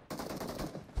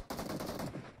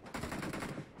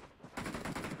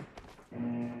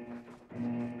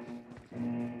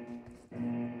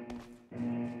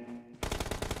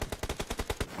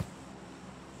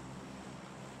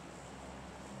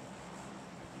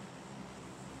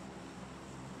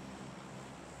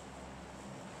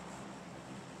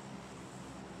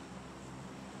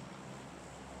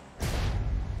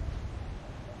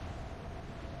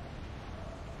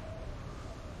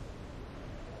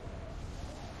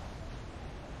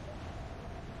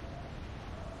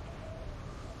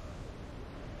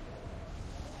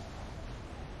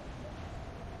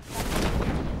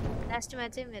 लास्टमा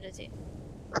चाहिँ मेरो चाहिँ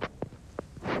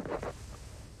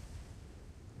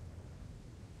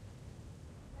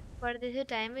पढ्दैछु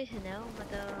टाइमै छैन हौ म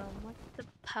त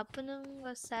फापुनुङ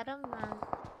सारम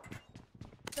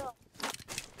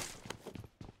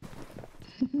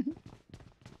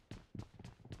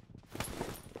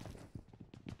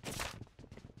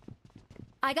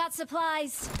I got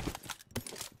supplies.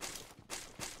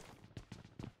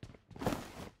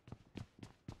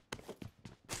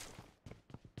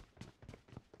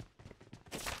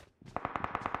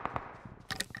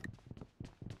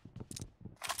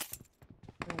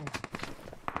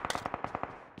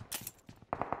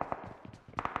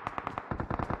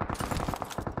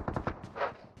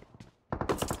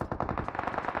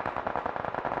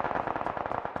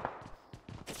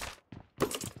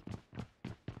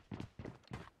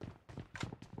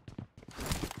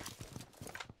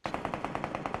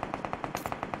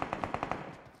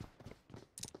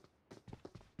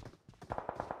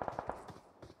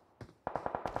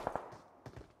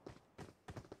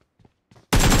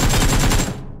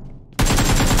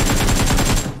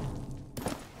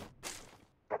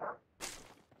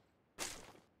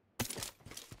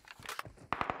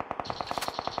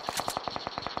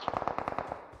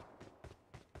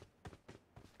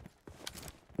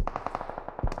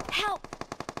 Help!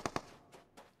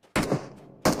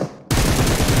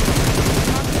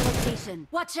 Mark the location.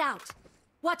 Watch out!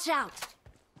 Watch out!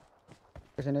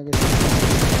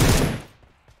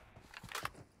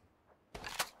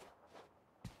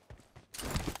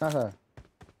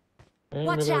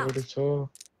 Watch out!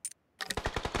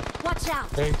 Watch out!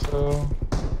 Thanks.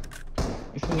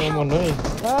 It's no more noise.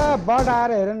 But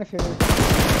आएर हेर न फेरि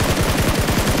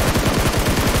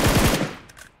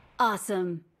Awesome.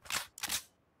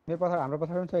 मेरो पछाडि हाम्रो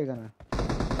पछाडि पनि छ एकजना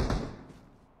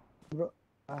ब्रो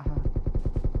आहा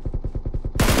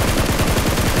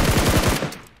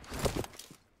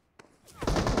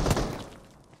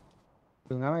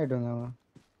ढुङ्गामा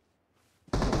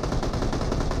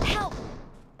Help.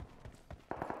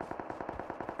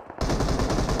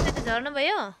 त्यो झर्नु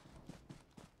भयो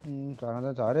झर्न त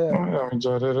झऱ्यो हामी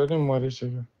झरेर नि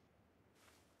मरिसक्यो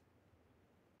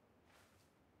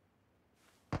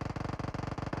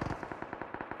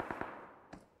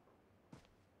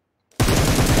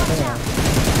Watch out.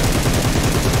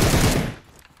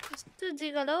 कस्तो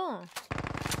जिगल हो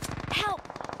Help.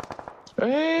 ए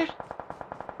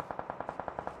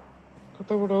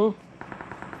कताबाट हो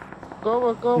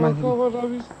कभर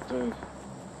अभिष्ट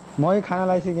मै खाना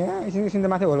लाइसकेँ एकछिन त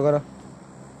माथि होल गर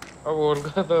अब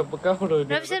होल्का त कहाँबाट हो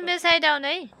रविशन मेरो साइड आउनु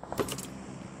है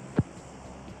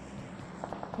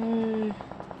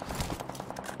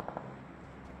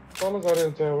तल गऱ्यो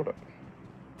हुन्छ एउटा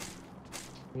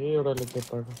एउटाले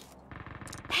त्यताको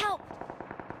Help.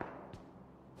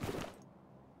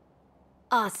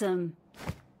 Awesome.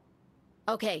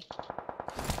 Okay.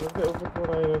 उपरबाट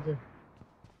आइरहेको थियो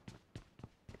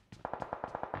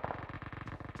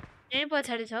यही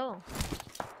पछाडि छ हौ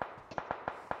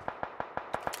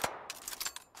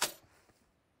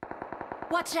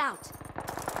Watch out.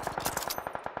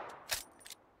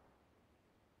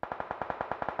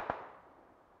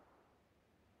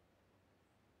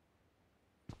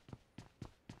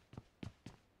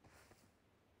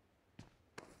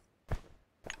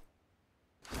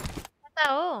 कता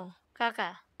हो काका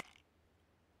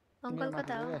अङ्कल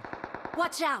कता हो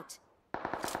Watch out.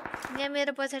 यहाँ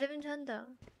मेरो पछाडि पनि छ नि त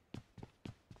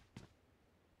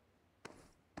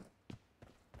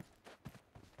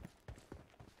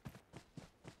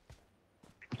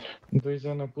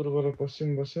दुईजना पूर्व र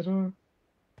पश्चिम बसेर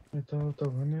यताउता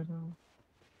भनेर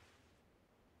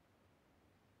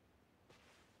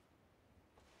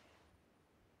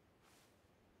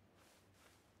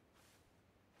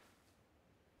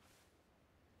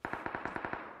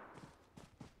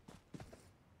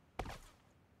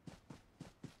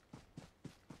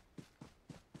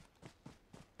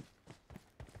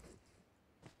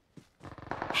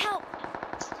Help.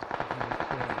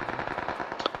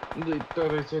 दुईटा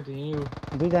रहेछ नि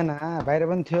दुईजना बाहिर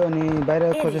पनि थियो अनि बाहिर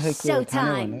It खोजेछ is के खाने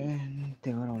showtime. भने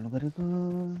त्यही भएर होल गरेको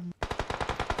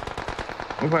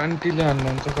अब आन्टीले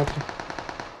हान्नुहुन्छ कत्रो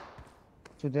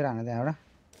सुतेर हान त्यहाँबाट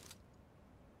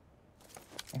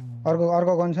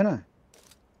अर्को गन छैन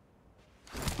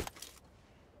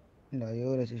ल यो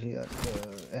रहेछ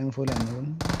M4 हान्नु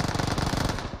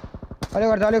अलि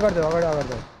गर्छ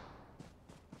अगाडि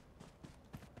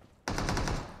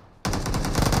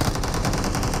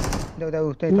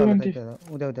उता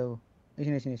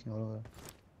एकछिन होल गर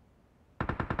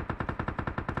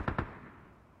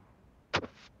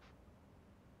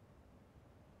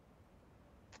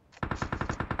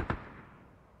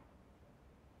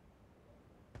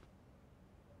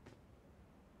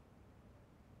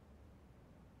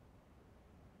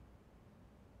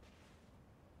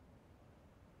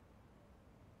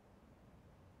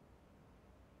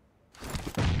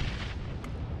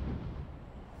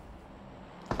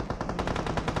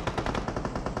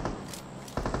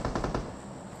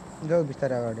जाऊ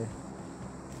बिस्तारै अगाडि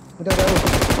उता जाऊ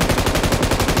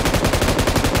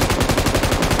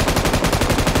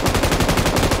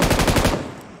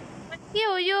के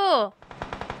हो यो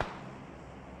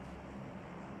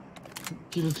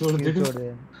किल छोडिदिएको छोड्दे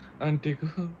आन्टीको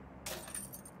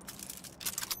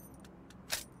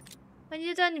अनि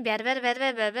यो त अनि भ्यार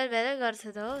गर्छ त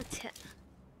हो छ्या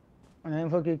अनि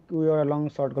M4 के एउटा लङ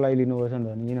सर्टको लागि लिनुपर्छ नि त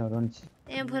अनि यिनीहरू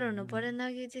M4 हुनु परेन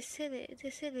कि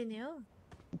त्यसै लिने हो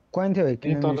कोइन थियो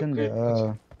किन मिल्छ नि त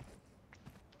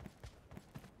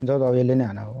जाऊ त अब यसले नै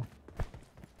हाना हो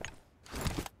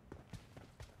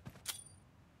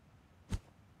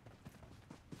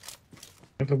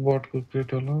यो त बटको क्रेट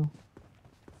होला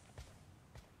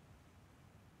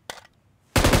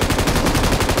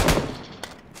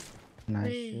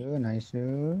नाइस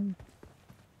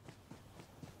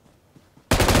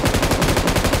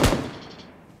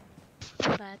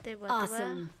बातै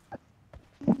Awesome.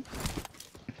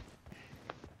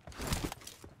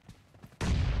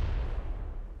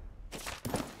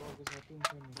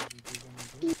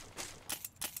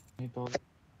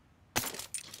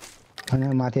 होइन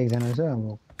माथि एकजना रहेछ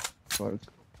अब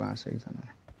 5 एकजना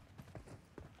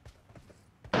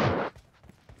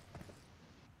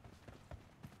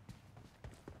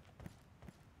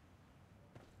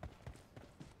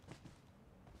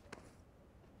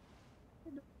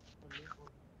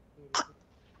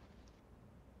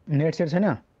नेट सेट छैन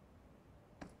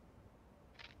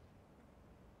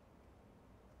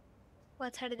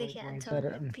पछाडिदेखि हान्छ सर,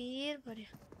 भने पिर पर्यो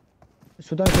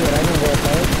सुदान सुदा राइटमा गयो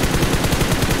सायद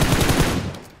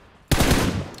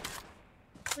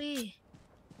उही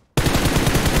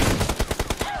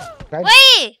राइट ओइ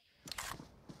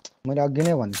मैले अघि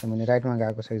नै भन्छु मैले राइटमा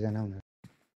गएको छ एकजना भनेर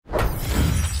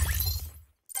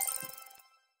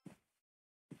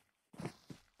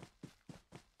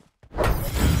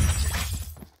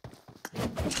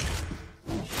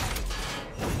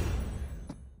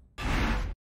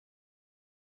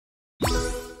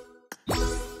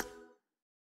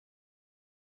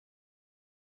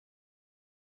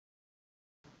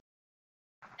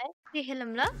के खेलौँ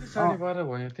ल 12:30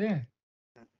 भयो ते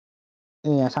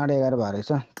ए यहाँ 11:30 भएर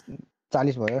रहेछ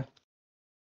 40 भयो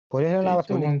भोलि हेर्न त्यही आवाज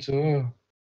त भोलि भन्छु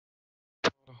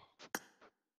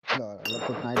ल ल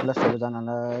गुड नाइट ल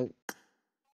सबैजनालाई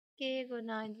के गुड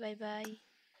नाइट बाई बाई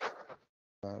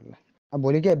ल अब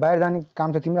भोलि के बाहिर जाने काम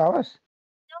छ तिम्रो आवाज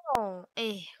ए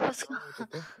कसको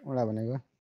उडा भनेको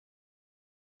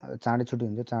अब चाँडै छुट्टी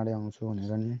हुन्छ चाँडै आउँछु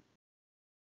भनेर नि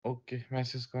ओके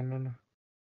मेसेज गर्नु न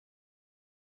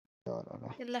ल ल ल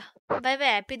ल by by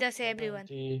happy Dashain everyone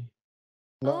aunty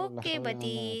ल ल ओके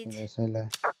बदिज सबैजनालाई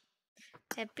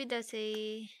ह्याप्पी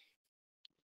दसैँ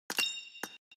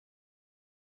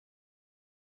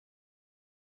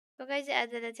So guys,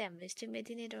 आजलाई चाहिँ हाम्रो स्ट्रिम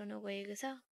यति नै रहनु गएको छ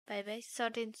by by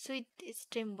short and sweet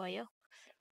stream भयो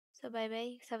सो बाई बाई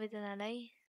सबैजनालाई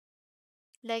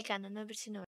लाइक हान्न नबिर्सिनु